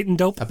 A bait and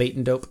dope? A bait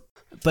and dope.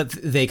 But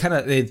they kind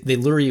of, they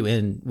lure you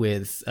in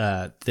with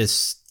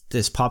this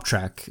pop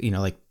track,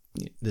 like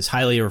this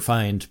highly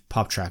refined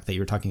pop track that you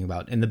were talking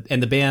about. And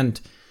the band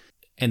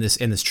and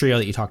this trio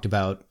that you talked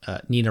about,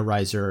 Nina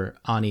Reiser,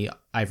 Ani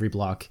Ivory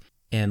Block,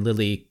 and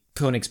Lily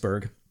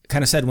Konigsberg,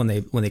 kind of said when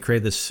they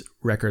created this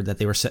record that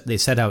they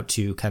set out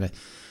to kind of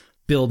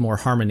build more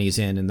harmonies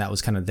in, and that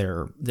was kind of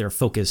their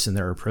focus and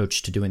their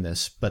approach to doing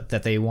this, but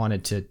that they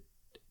wanted to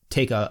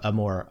take a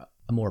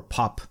more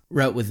pop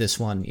route with this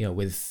one,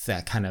 with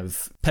that kind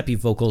of peppy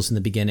vocals in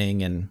the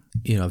beginning and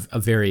a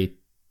very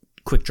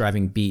quick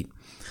driving beat.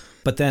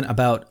 But then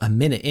about a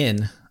minute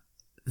in,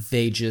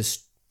 they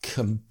just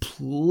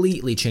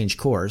completely change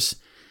course,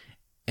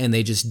 and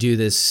they just do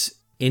this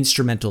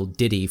instrumental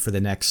ditty for the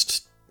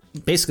next,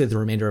 basically the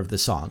remainder of the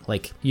song.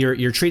 Like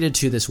you're treated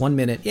to this 1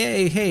 minute,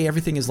 yay, hey,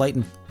 everything is light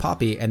and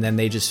poppy, and then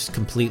they just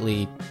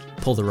completely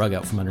pull the rug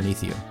out from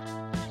underneath you.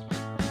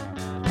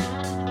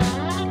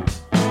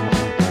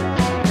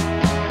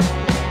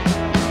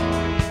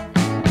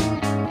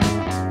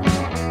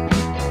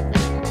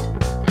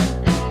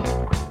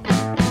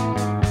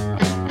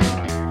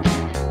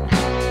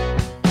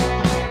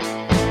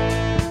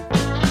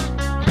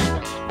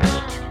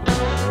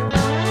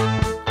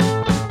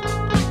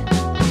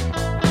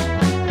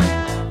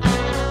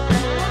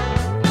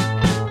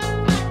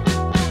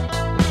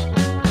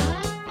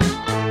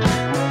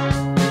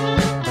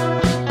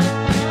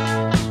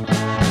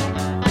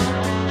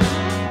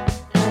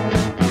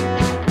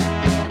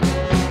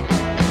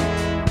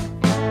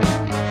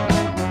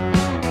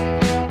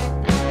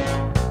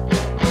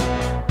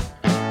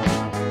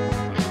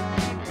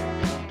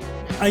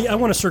 I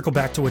want to circle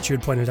back to what you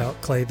had pointed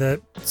out, Clay.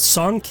 The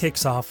song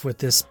kicks off with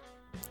this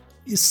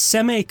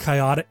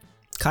semi-chaotic...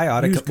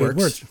 Chaotic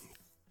works.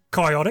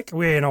 Chaotic.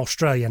 We're in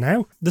Australia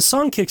now. The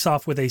song kicks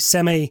off with a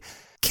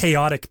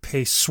semi-chaotic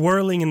pace,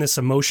 swirling in this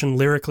emotion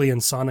lyrically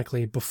and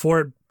sonically before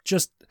it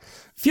just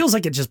feels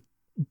like it just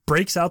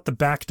breaks out the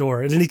back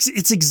door. And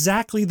it's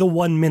exactly the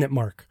 1 minute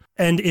mark.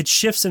 And it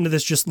shifts into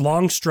this just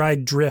long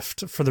stride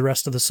drift for the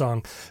rest of the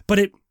song.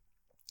 But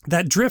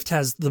that drift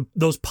has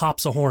those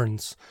pops of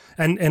horns.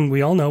 And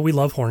we all know we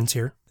love horns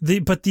here.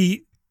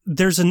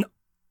 There's an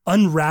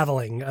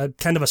unraveling, a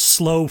kind of a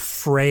slow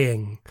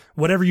fraying,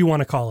 whatever you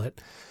want to call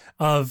it,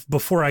 of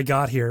Before I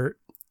Got Here.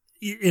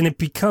 And it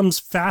becomes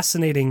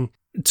fascinating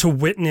to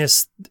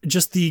witness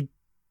just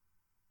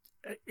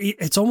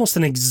it's almost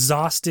an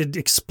exhausted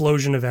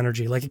explosion of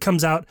energy. Like it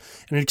comes out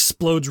and it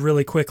explodes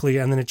really quickly.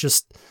 And then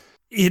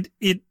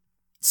it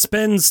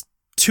spends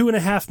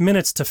 2.5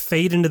 minutes to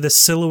fade into the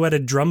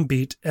silhouetted drum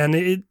beat.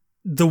 And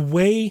the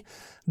way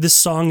this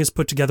song is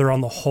put together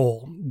on the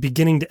whole,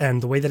 beginning to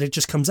end, the way that it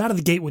just comes out of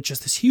the gate with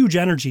just this huge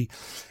energy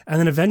and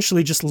then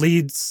eventually just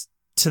leads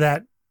to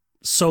that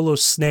solo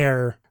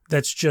snare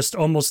that's just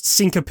almost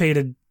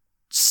syncopated,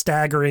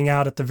 staggering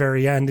out at the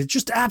very end. It's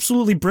just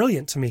absolutely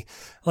brilliant to me.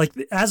 Like,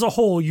 as a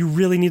whole, you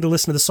really need to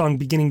listen to the song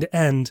beginning to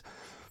end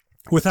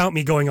without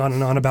me going on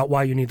and on about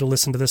why you need to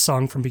listen to this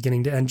song from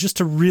beginning to end, just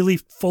to really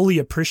fully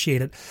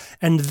appreciate it.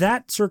 And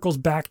that circles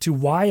back to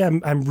why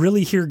I'm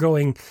really here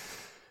going,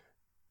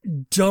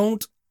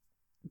 don't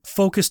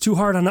focus too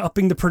hard on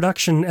upping the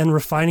production and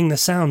refining the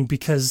sound,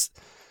 because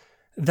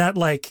that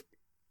like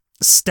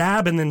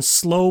stab and then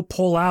slow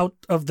pull out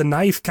of the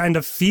knife kind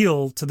of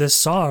feel to this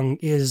song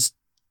is,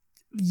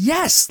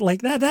 yes,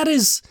 like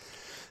that's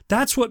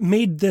what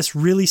made this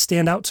really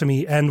stand out to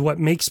me, and what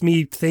makes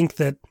me think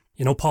that,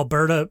 you know, Paul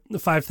Berta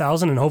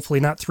 5000, and hopefully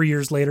not 3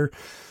 years later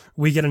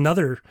we get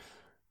another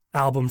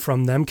album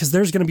from them, because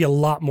there's going to be a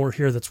lot more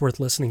here that's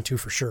worth listening to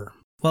for sure.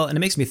 Well, and it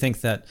makes me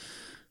think that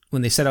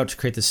when they set out to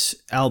create this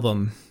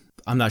album,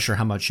 I'm not sure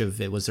how much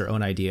of it was their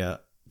own idea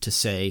to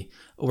say,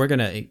 we're going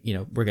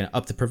to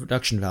up the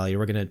production value.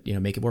 We're going to,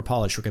 make it more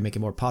polished. We're going to make it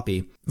more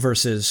poppy,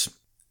 versus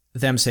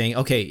them saying,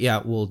 okay,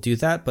 yeah, we'll do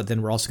that, but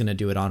then we're also going to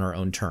do it on our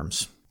own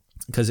terms.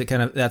 Because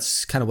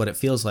that's kind of what it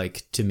feels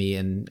like to me.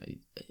 And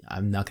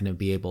I'm not going to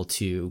be able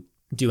to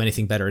do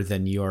anything better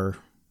than your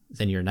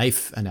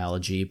knife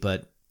analogy,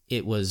 but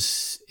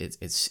it's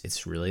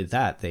really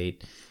that they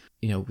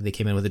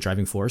came in with a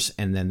driving force,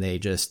 and then they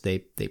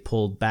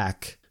pulled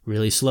back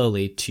really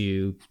slowly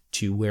to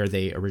where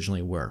they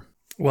originally were.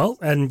 Well,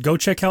 and go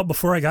check out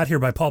Before I Got Here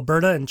by Paul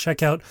Berta, and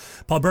check out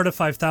Paul Berta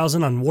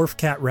 5000 on Wharf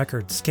Cat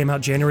Records. Came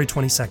out January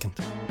 22nd.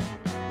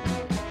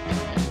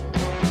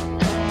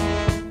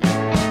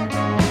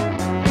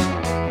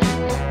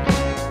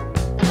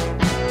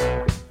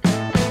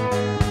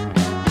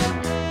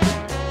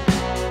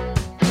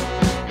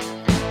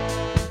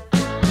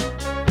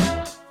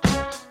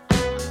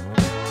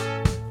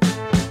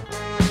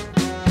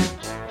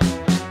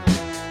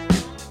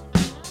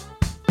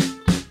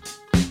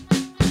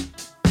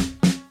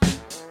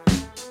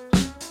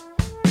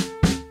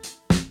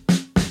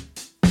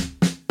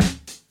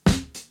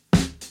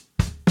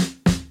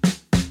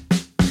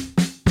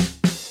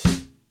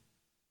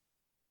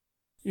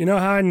 You know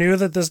how I knew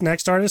that this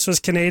next artist was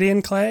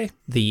Canadian, Clay?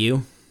 The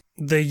U?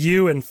 The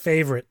U in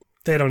Favorite.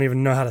 They don't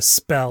even know how to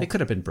spell. They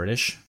could have been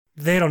British.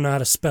 They don't know how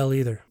to spell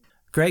either.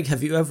 Greg,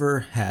 have you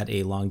ever had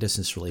a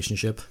long-distance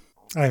relationship?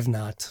 I have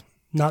not.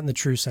 Not in the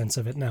true sense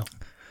of it, no.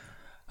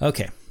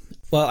 Okay.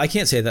 Well, I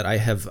can't say that I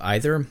have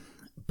either,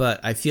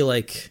 but I feel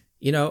like,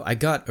 I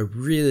got a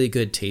really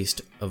good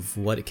taste of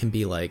what it can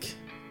be like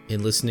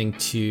in listening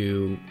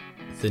to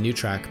the new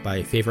track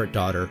by Favorite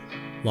Daughter,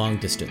 Long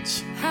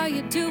Distance. How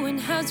you doing?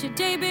 How's your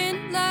day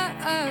been?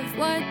 Love,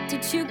 what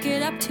did you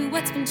get up to?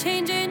 What's been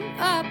changing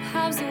up?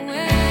 How's the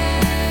weather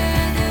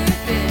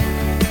been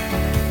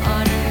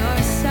on your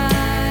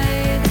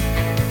side?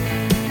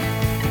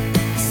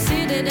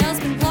 Citadel's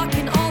been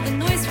blocking all the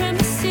noise from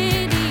the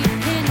city.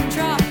 Pin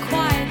drop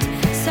quiet,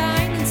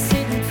 silence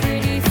sitting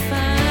pretty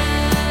fine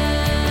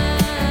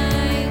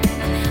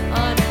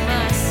on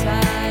my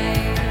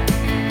side.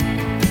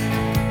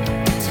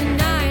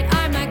 Tonight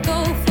I might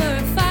go for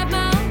a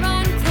 5-mile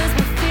run, close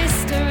my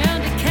fist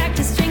around a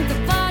cactus, drink the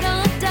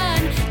bottle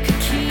done.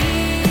 Could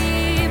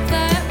keep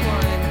that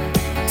one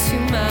to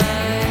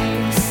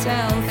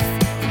myself.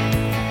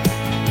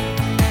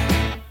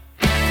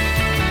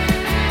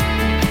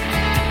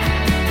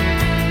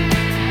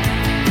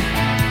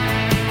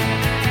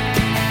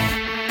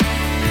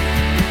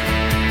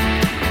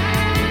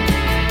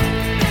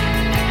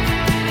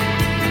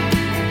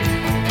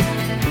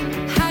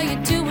 How you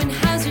doing?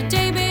 How's your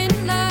day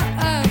been?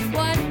 Love,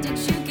 what did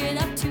you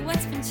get up to?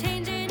 What's been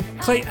changing?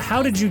 Clay,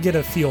 how did you get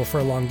a feel for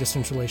a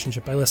long-distance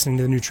relationship by listening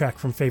to the new track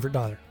from Favorite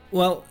Daughter?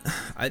 Well,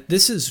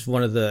 this is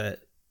one of the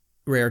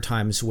rare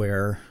times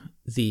where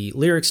the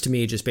lyrics to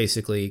me just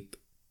basically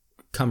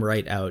come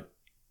right out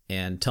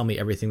and tell me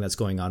everything that's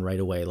going on right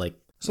away. Like,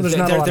 So there's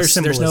not a lot of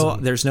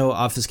symbolism. There's no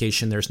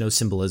obfuscation. There's no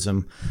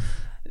symbolism.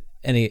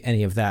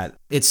 any of that.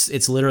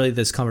 It's literally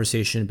this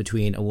conversation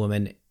between a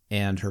woman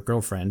and her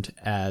girlfriend,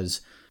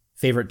 as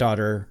favorite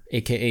daughter,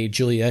 aka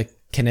Julia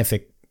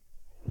Kenefic,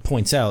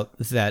 points out,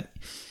 that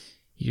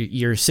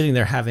you're sitting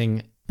there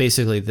having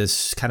basically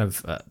this kind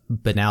of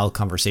banal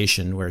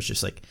conversation where it's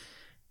just like,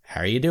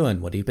 how are you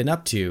doing? What have you been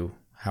up to?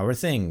 How are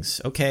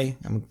things? Okay,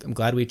 I'm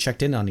glad we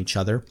checked in on each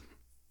other.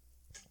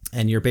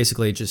 And you're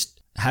basically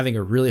just having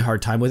a really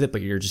hard time with it,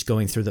 but you're just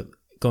going through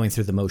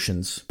the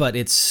motions. But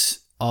it's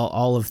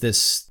all of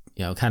this,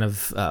 kind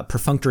of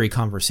perfunctory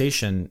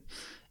conversation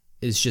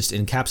is just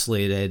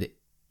encapsulated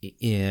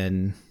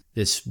in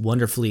this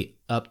wonderfully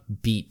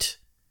upbeat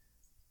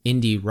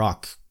indie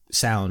rock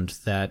sound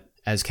that,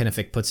 as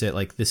Kenefic puts it,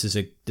 like this is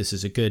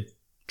a good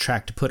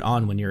track to put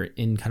on when you're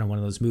in kind of one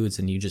of those moods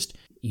and you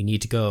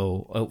need to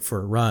go out for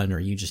a run, or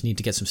you just need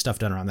to get some stuff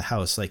done around the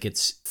house. Like,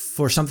 it's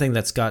for something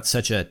that's got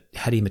such a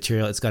heady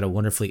material, it's got a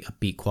wonderfully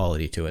upbeat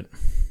quality to it.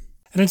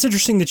 And it's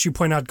interesting that you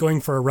point out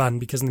going for a run,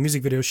 because in the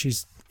music video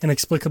she's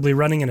inexplicably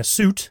running in a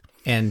suit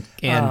and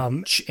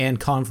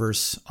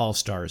Converse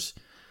All-Stars,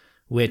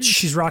 which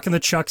she's rocking the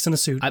Chucks in a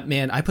suit.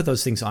 I put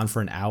those things on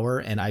for an hour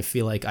and I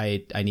feel like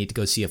I need to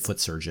go see a foot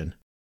surgeon.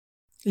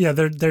 Yeah,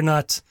 they're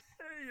not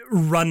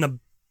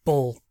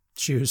runnable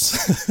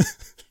shoes.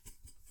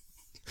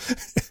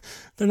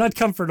 They're not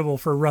comfortable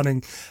for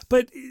running.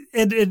 But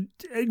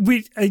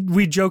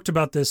we joked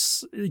about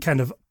this kind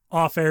of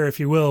off air, if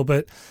you will,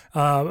 but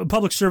a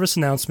public service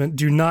announcement: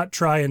 do not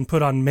try and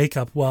put on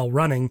makeup while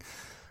running.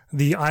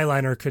 The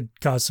eyeliner could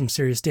cause some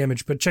serious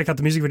damage, but check out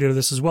the music video to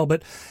this as well.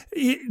 But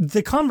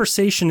the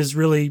conversation is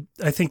really,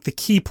 I think, the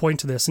key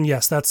point to this. And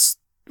yes, that's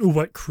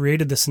what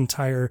created this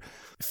entire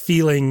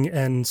feeling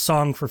and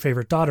song for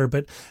Favorite Daughter.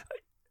 But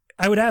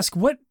I would ask,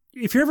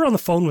 if you're ever on the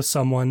phone with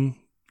someone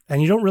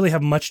and you don't really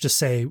have much to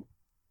say,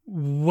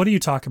 what do you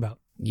talk about?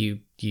 You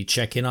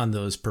check in on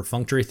those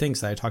perfunctory things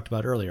that I talked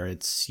about earlier.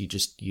 It's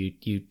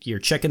you're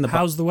checking the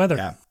how's the weather?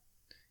 Yeah,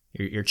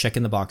 you're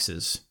checking the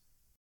boxes.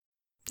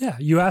 Yeah,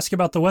 you ask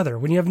about the weather.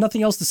 When you have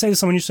nothing else to say to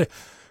someone, you say,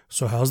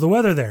 so how's the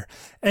weather there?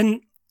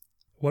 And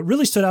what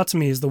really stood out to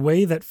me is the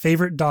way that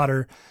Favorite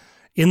Daughter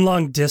in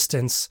Long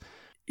Distance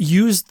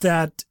used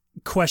that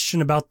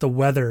question about the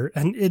weather.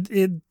 And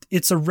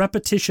it's a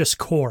repetitious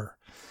core.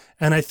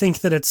 And I think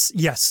that it's,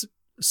 yes,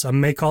 some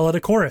may call it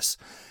a chorus,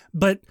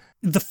 but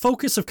the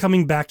focus of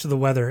coming back to the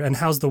weather and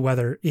how's the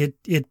weather,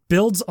 it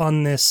builds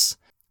on this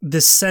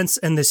sense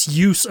and this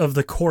use of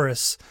the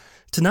chorus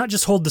to not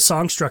just hold the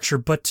song structure,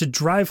 but to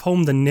drive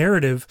home the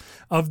narrative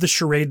of the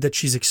charade that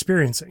she's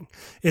experiencing.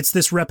 It's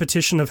this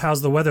repetition of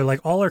how's the weather. Like,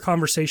 all our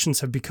conversations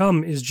have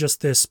become is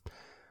just this,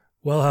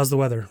 well, how's the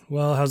weather?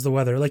 Well, how's the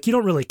weather? Like, you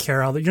don't really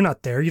care how you're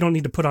not there. You don't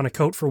need to put on a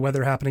coat for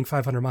weather happening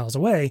 500 miles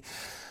away.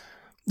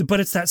 But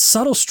it's that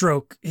subtle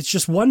stroke. It's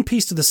just one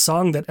piece to the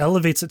song that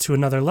elevates it to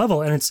another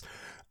level. And it's,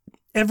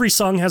 every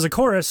song has a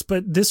chorus,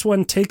 but this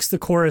one takes the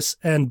chorus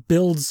and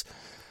builds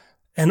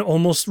and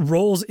almost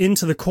rolls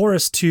into the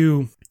chorus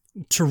to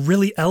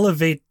really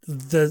elevate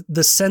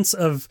the sense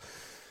of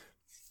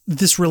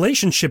this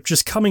relationship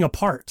just coming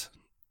apart.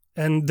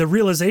 And the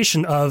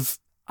realization of,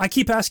 I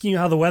keep asking you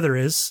how the weather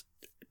is,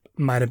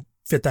 might have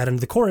fit that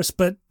into the chorus,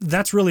 but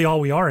that's really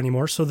all we are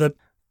anymore. So the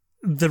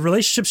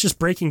relationship's just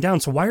breaking down.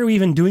 So why are we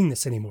even doing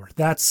this anymore?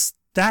 That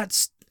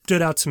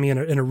stood out to me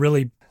in a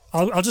really,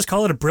 I'll just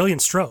call it a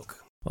brilliant stroke.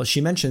 Well, she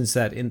mentions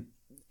that in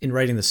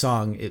writing the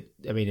song, it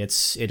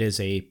is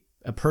a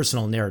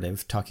personal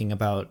narrative talking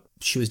about,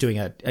 she was doing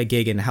a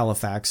gig in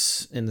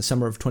Halifax in the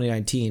summer of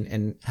 2019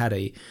 and had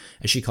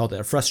as she called it,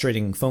 a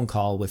frustrating phone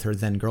call with her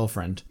then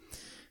girlfriend.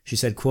 She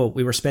said, quote,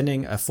 "We were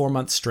spending a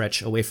 4-month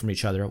stretch away from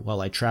each other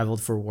while I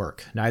traveled for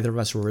work. Neither of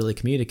us were really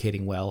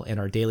communicating well, and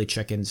our daily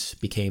check-ins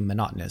became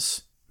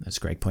monotonous." As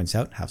Greg points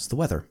out, how's the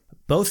weather?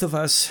 Both of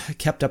us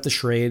kept up the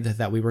charade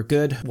that we were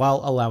good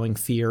while allowing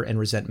fear and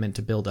resentment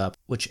to build up,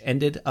 which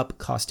ended up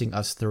costing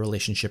us the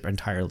relationship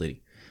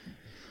entirely.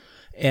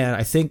 And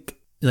I think,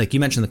 like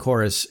you mentioned, the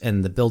chorus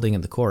and the building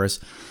in the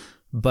chorus,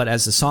 but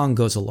as the song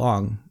goes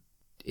along,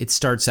 it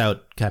starts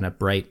out kind of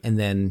bright, and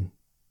then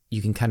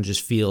you can kind of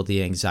just feel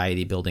the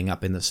anxiety building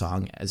up in the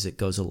song as it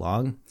goes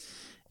along.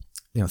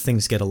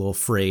 Things get a little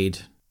frayed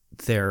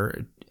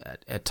there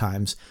at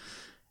times.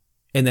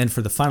 And then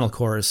for the final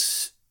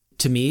chorus,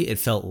 to me, it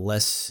felt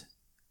less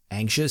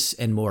anxious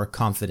and more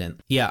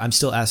confident. Yeah, I'm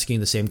still asking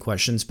the same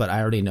questions, but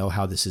I already know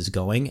how this is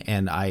going,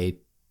 and I've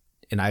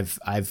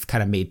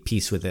kind of made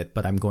peace with it,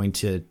 but I'm going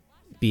to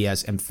be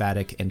as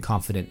emphatic and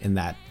confident in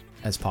that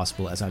as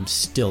possible as I'm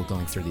still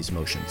going through these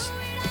motions.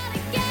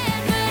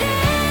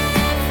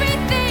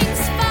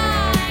 Everything's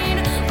fine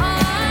on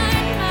my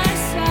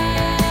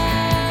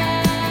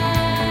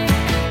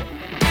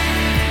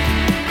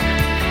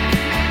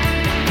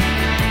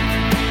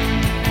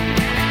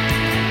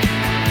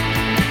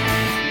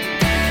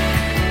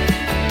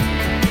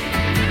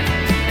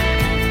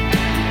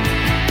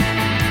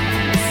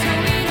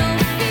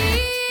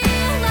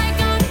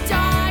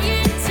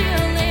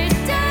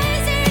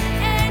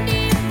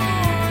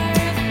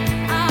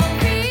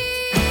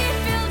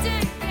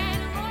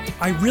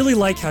I really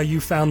like how you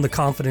found the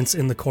confidence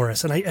in the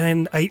chorus,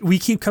 and we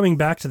keep coming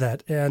back to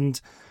that, and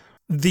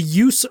the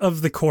use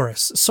of the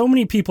chorus. So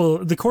many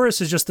people, the chorus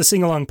is just the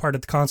sing-along part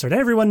at the concert.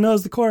 Everyone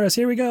knows the chorus.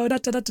 Here we go, da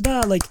da da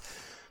da da. Like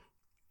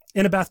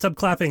in a bathtub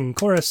clapping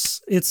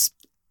chorus. It's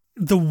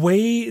the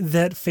way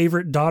that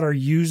Favorite Daughter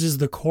uses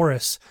the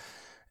chorus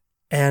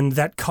and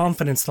that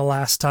confidence the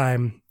last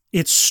time.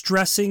 It's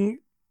stressing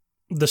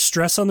the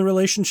stress on the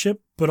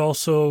relationship, but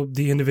also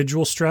the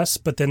individual stress,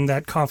 but then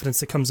that confidence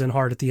that comes in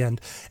hard at the end.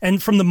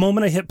 And from the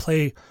moment I hit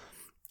play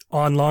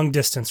on Long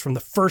Distance, from the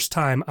first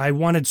time, I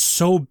wanted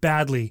so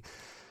badly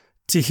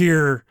to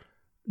hear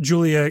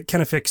Julia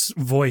Kenefick's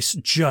voice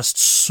just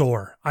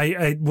soar.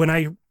 When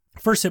I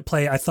first hit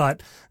play, I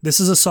thought, this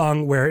is a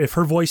song where if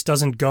her voice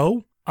doesn't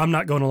go, I'm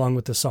not going along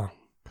with this song.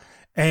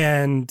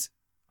 And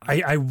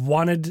I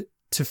wanted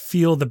to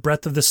feel the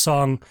breadth of this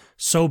song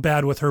so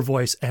bad with her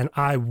voice, and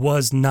I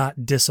was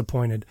not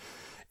disappointed.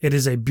 It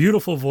is a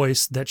beautiful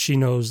voice that she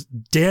knows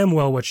damn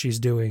well what she's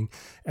doing,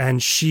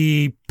 and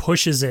she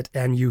pushes it,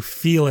 and you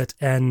feel it,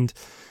 and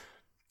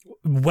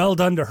well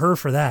done to her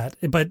for that.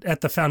 But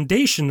at the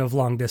foundation of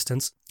Long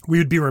Distance, we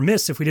would be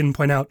remiss if we didn't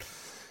point out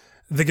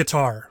the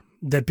guitar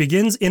that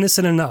begins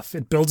innocent enough.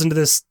 It builds into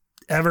this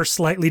ever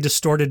slightly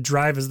distorted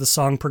drive as the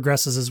song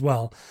progresses as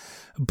well.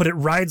 But it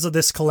rides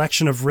this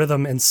collection of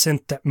rhythm and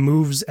synth that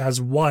moves as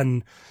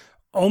one.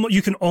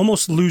 You can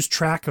almost lose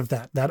track of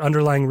that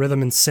underlying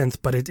rhythm and synth,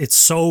 but it's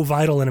so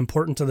vital and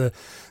important to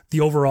the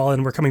overall,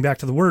 and we're coming back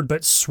to the word,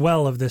 but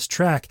swell of this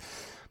track.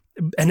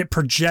 And it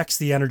projects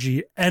the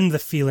energy and the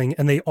feeling,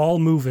 and they all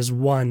move as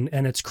one.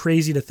 And it's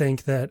crazy to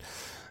think that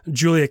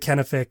Julia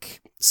Kenefick,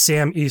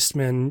 Sam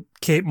Eastman,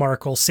 Kate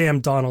Markle, Sam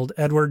Donald,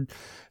 Edward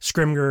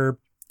Scrimger,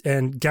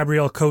 and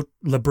Gabrielle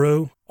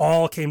Cote-Lebreu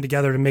all came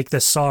together to make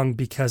this song,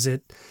 because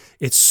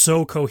it's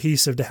so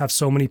cohesive to have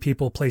so many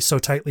people play so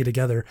tightly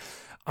together.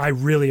 I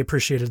really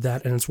appreciated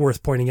that, and it's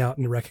worth pointing out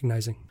and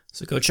recognizing.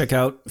 So go check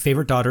out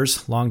Favorite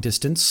Daughter's Long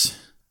Distance.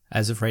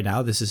 As of right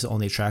now, this is the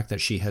only track that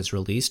she has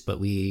released, but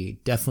we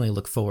definitely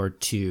look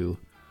forward to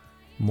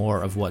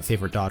more of what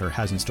Favorite Daughter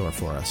has in store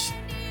for us.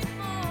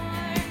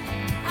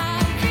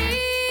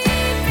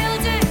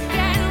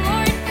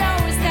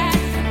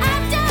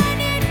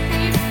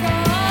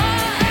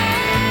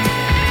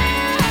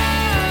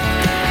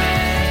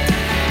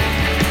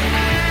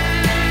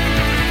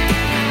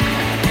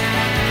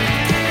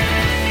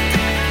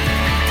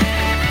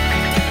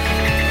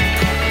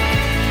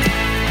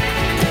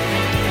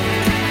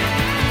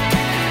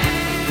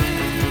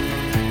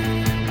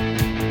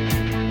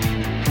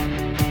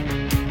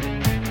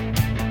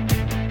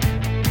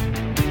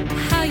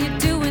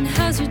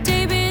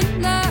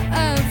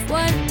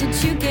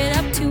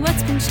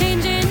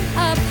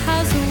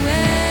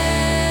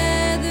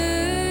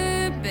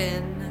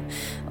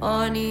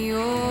 On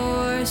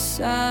your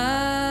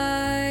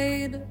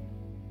side.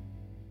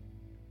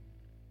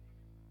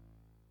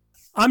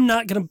 I'm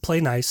not going to play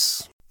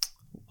nice.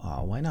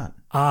 Why not?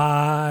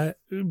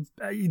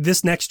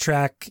 This next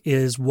track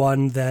is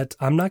one that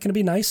I'm not going to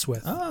be nice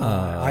with.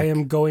 I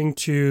am going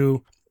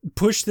to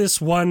push this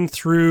one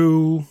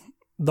through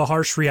the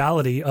harsh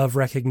reality of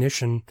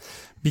recognition,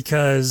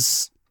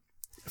 because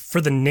for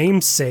the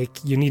name's sake,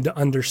 you need to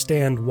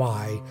understand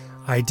why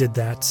I did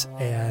that,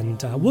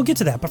 and we'll get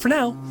to that. But for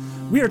now,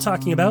 we are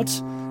talking about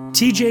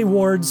TJ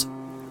Ward's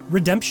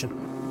Redemption.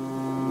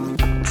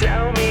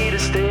 Tell me to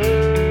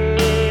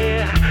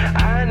stay,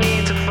 I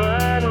need to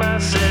find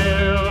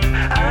myself,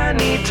 I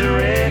need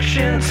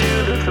direction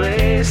to the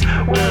place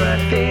where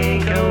I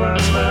think I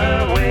lost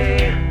my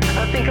way.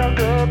 I think I'll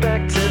go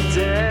back to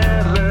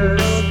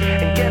Dallas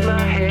and get my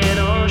head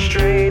on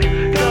straight.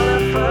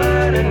 Gonna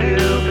find a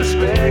new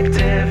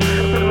perspective,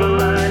 put my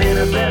mind in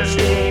a better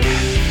state.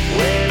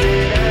 Where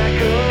did I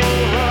go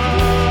wrong?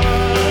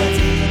 Where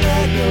did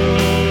I go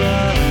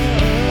wrong?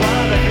 Why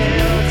the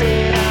hell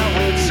did I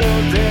wait so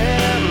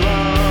damn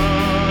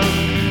long?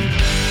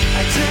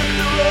 I took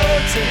the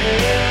road to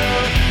hell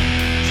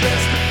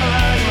just to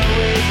find my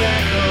way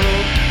back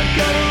home. I'm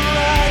gonna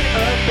write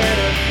a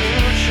better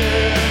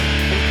future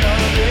and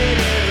carve it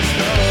in the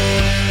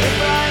stone. If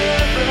I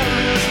ever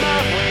lose my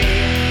way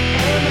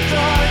and the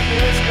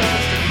darkness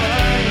comes to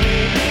find me,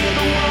 be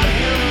the one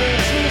who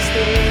makes me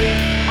stay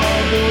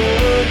on the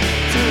road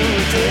to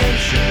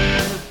redemption.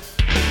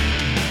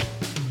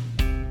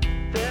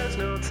 There's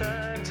no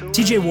time to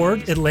TJ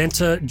Ward,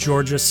 Atlanta,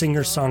 Georgia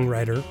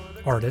singer-songwriter,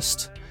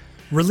 artist,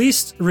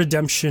 released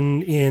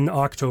Redemption in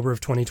October of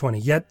 2020,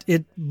 yet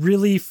it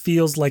really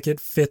feels like it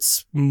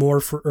fits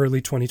more for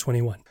early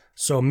 2021.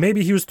 So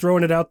maybe he was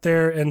throwing it out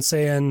there and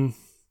saying,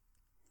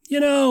 you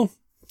know,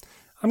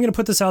 I'm going to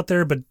put this out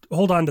there, but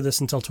hold on to this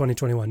until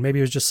 2021. Maybe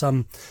it was just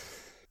some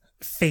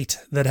fate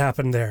that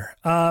happened there.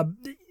 I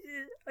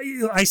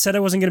said I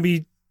wasn't going to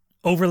be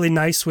overly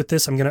nice with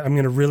this. I'm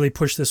gonna really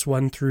push this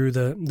one through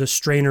the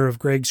strainer of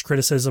Greg's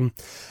criticism,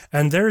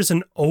 and there's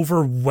an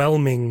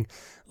overwhelming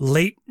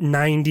late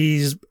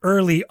 90s,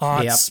 early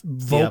aughts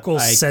vocal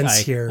sense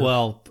here.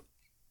 Well,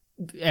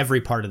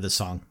 every part of the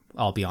song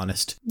I'll be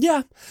honest.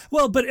 Yeah.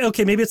 Well, but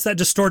okay, maybe it's that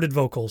distorted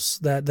vocals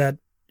that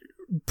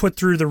put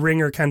through the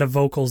ringer kind of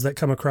vocals that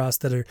come across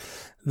that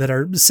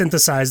are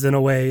synthesized in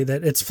a way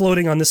that it's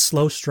floating on this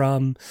slow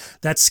strum,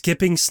 that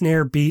skipping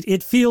snare beat.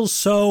 It feels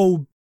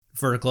so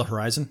Vertical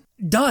Horizon.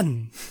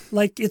 done,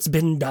 like it's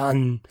been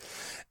done.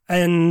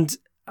 And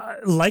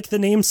like the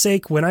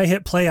namesake, when I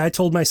hit play, I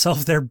told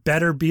myself there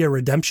better be a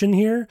redemption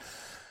here.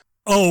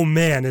 Oh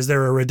man, is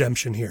there a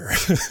redemption here?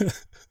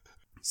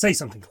 Say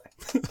something,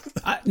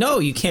 Clay. No,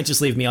 you can't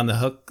just leave me on the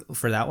hook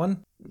for that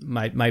one.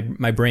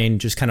 My brain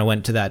just kind of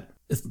went to that.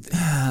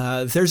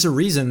 There's a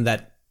reason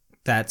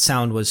that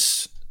sound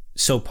was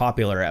so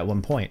popular at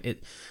one point.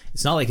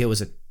 It's not like it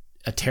was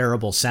a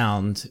terrible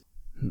sound.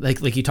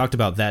 Like you talked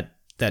about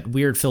that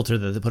weird filter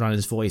that they put on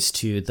his voice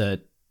to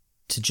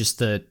just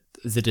the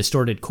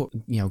distorted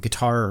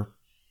guitar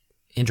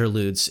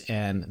interludes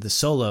and the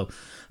solo.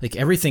 Like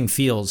everything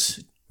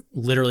feels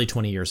literally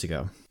 20 years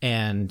ago.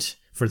 And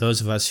for those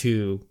of us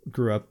who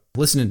grew up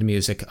listening to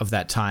music of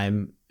that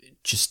time,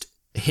 just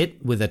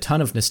hit with a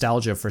ton of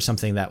nostalgia for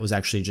something that was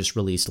actually just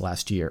released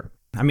last year.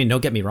 I mean,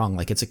 don't get me wrong,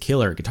 like it's a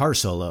killer guitar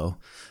solo,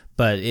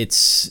 but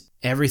it's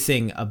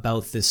everything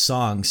about this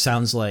song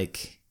sounds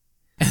like,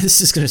 and this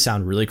is going to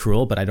sound really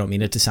cruel, but I don't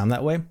mean it to sound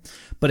that way,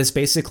 but it's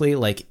basically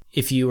like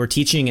if you were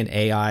teaching an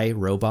AI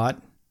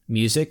robot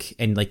music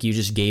and like you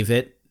just gave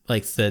it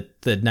like the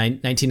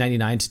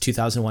 1999 to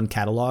 2001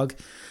 catalog,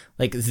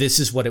 like this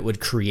is what it would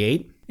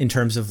create in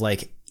terms of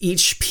like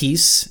each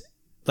piece.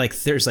 Like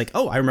there's like,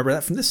 oh, I remember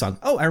that from this song.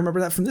 Oh, I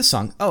remember that from this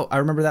song. Oh, I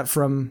remember that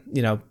from,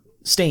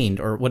 Stained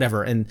or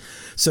whatever. And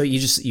so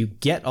you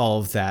get all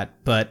of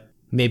that, but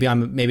maybe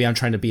I'm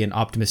trying to be an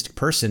optimistic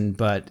person,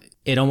 but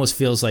it almost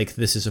feels like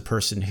this is a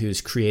person who's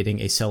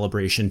creating a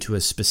celebration to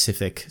a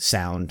specific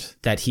sound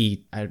that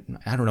I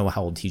don't know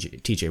how old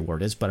TJ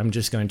Ward is, but I'm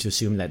just going to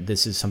assume that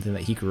this is something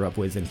that he grew up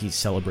with and he's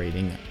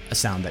celebrating a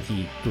sound that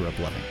he grew up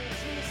loving.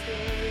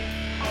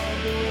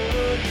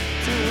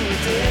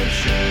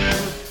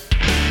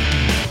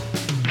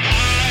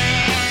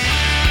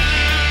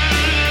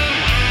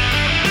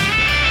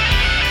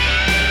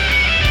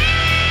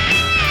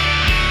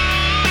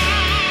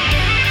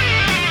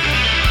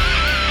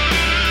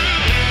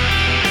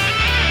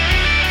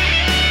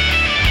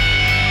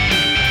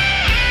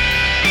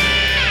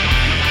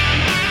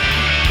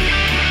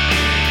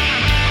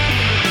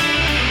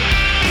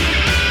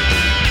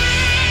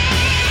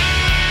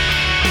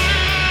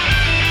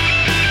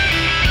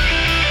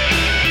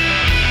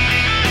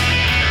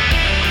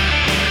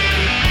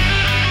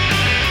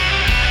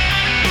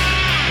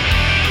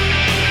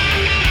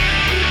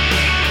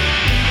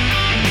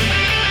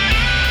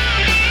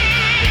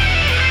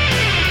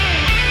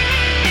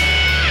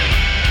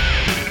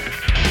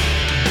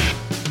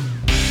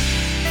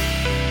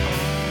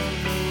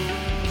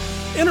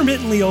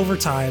 Intermittently over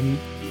time,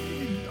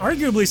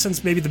 arguably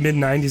since maybe the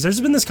mid-90s, there's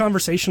been this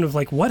conversation of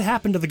like, what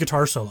happened to the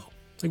guitar solo?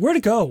 It's like, where'd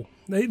it go?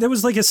 There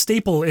was like a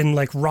staple in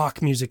like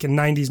rock music and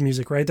 90s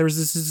music, right? There was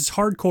this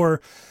hardcore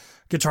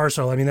guitar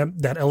solo. I mean,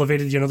 that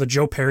elevated, the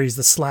Joe Perrys,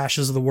 the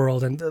Slashes of the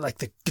world, and like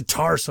the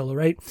guitar solo,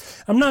 right?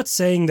 I'm not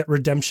saying that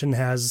Redemption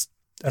has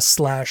a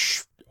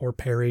Slash or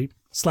Perry,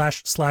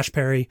 slash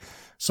Perry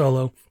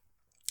solo,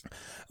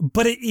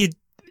 but it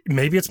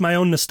maybe it's my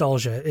own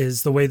nostalgia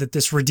is the way that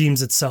this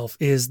redeems itself.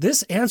 Is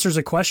this answers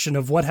a question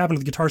of what happened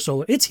to the guitar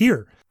solo? It's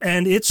here,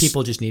 and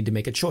people just need to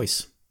make a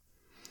choice.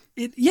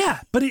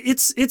 But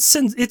it's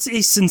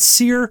a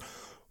sincere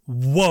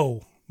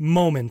whoa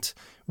moment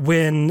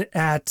when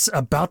at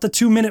about the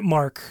 2-minute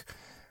mark,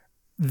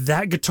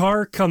 that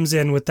guitar comes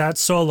in with that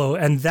solo,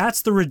 and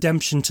that's the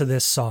redemption to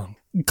this song.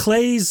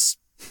 Clay's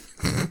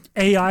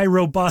AI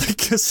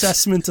robotic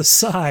assessment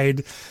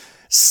aside,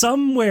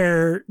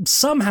 somewhere,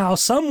 somehow,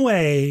 some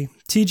way,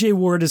 TJ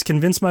Ward has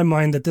convinced my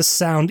mind that this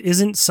sound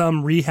isn't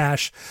some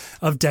rehash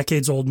of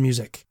decades-old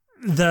music.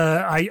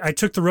 I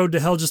took the road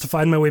to hell just to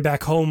find my way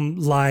back home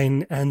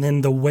line, and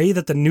then the way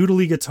that the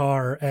noodly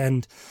guitar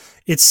and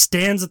it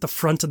stands at the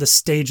front of the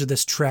stage of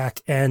this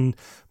track and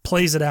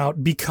plays it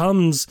out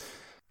becomes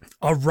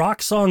a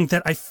rock song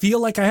that I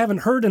feel like I haven't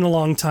heard in a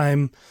long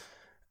time.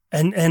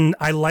 And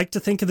I like to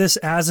think of this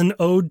as an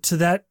ode to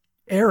that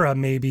era,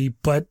 maybe,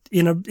 but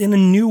in a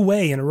new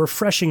way, in a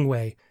refreshing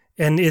way.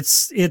 And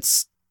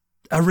it's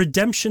a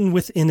redemption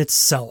within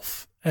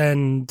itself.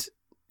 And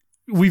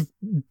we've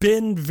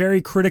been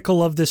very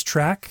critical of this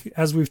track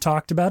as we've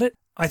talked about it.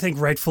 I think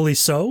rightfully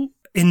so.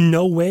 In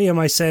no way am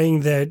I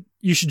saying that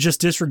you should just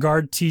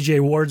disregard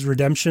TJ Ward's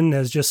redemption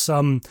as just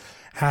some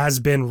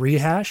has-been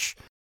rehash.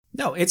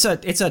 No, it's a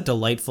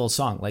delightful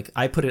song. Like,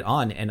 I put it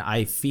on and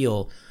I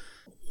feel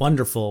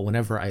wonderful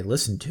whenever I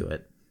listen to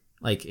it.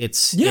 Like,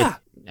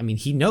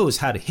 he knows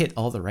how to hit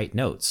all the right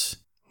notes.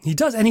 He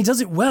does, and he does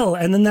it well.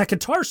 And then that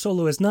guitar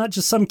solo is not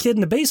just some kid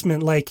in a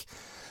basement. Like,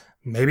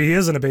 maybe he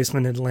is in a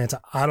basement in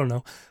Atlanta. I don't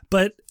know.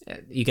 But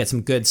you get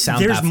some good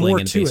sound baffling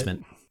in the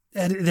basement.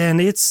 And then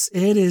it's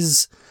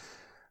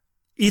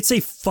a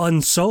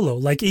fun solo.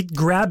 Like, it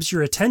grabs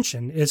your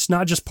attention. It's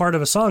not just part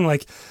of a song.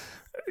 Like,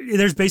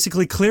 there's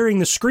basically clearing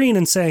the screen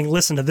and saying,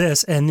 listen to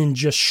this, and then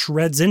just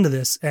shreds into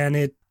this.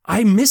 And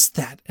I missed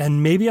that.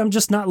 And maybe I'm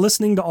just not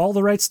listening to all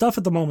the right stuff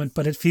at the moment,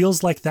 but it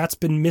feels like that's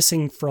been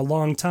missing for a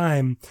long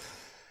time.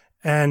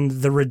 And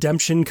the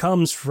redemption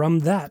comes from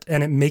that.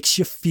 And it makes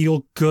you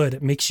feel good.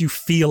 It makes you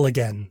feel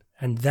again.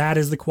 And that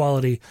is the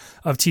quality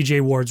of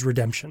TJ Ward's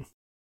redemption.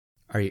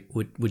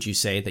 Would you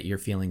say that you're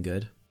feeling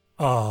good?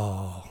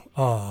 Oh.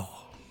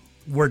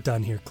 We're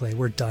done here, Clay.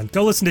 We're done.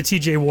 Go listen to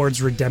TJ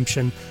Ward's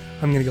Redemption.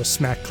 I'm going to go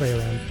smack Clay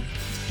around.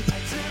 I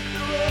took the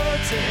road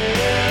to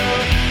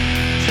hell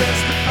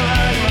just to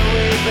find my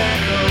way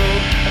back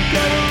home. I'm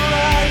gonna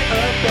write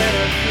a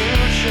better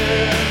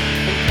future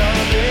and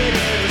carve it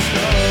in the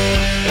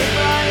stone. If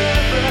I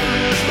ever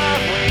lose my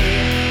way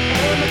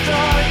and the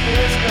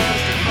darkness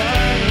comes to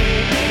find me,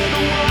 you're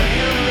the one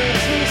who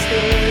makes me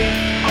stay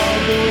on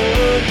the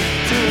road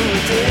to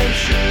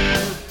redemption.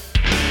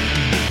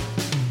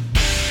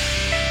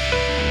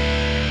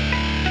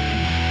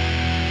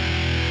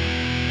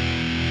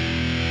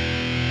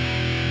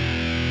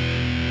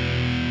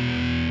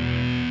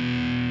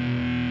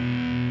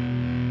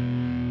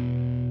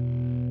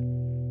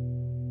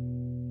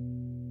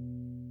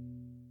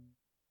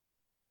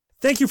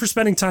 Thank you for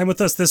spending time with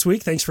us this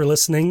week. Thanks for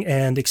listening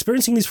and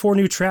experiencing these 4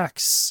 new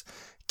tracks.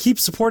 Keep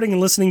supporting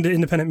and listening to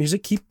independent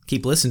music.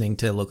 Keep listening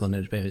to local and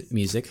independent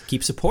music.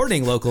 Keep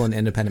supporting local and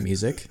independent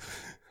music.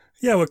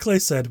 Yeah, what Clay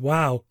said.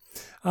 Wow.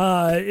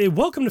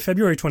 Welcome to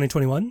February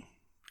 2021.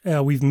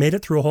 We've made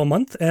it through a whole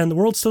month, and the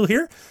world's still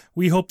here.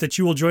 We hope that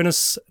you will join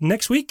us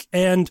next week,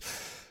 and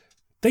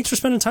thanks for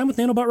spending time with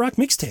Nanobot Rock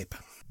Mixtape.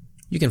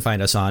 You can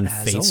find us on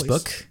Facebook,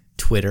 always.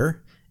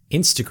 Twitter,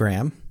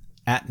 Instagram,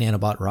 at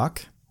Nanobot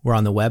Rock. We're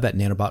on the web at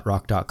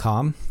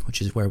nanobotrock.com,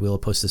 which is where we'll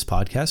post this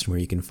podcast, and where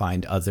you can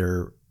find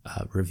other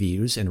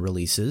reviews and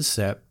releases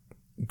that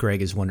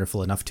Greg is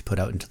wonderful enough to put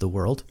out into the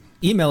world.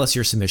 Email us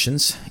your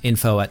submissions,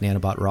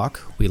 info@nanobotrock.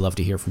 We love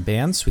to hear from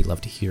bands. We love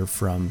to hear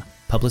from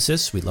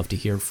publicists. We love to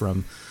hear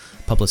from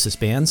publicist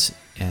bands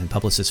and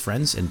publicist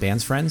friends and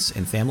bands friends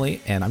and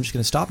family. And I'm just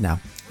going to stop now.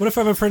 What if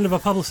I'm a friend of a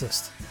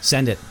publicist?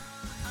 Send it.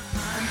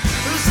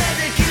 Who said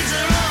the kids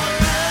are alright?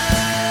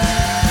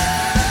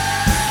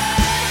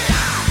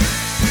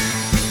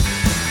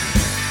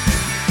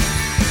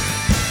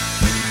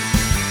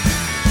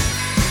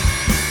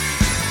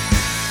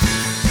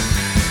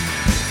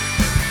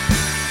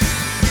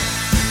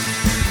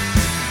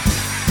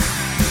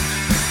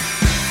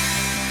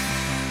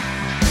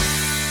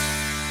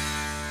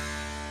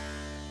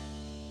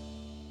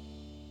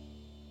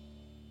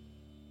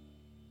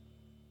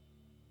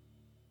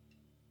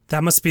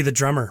 That must be the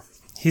drummer.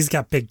 He's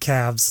got big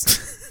calves.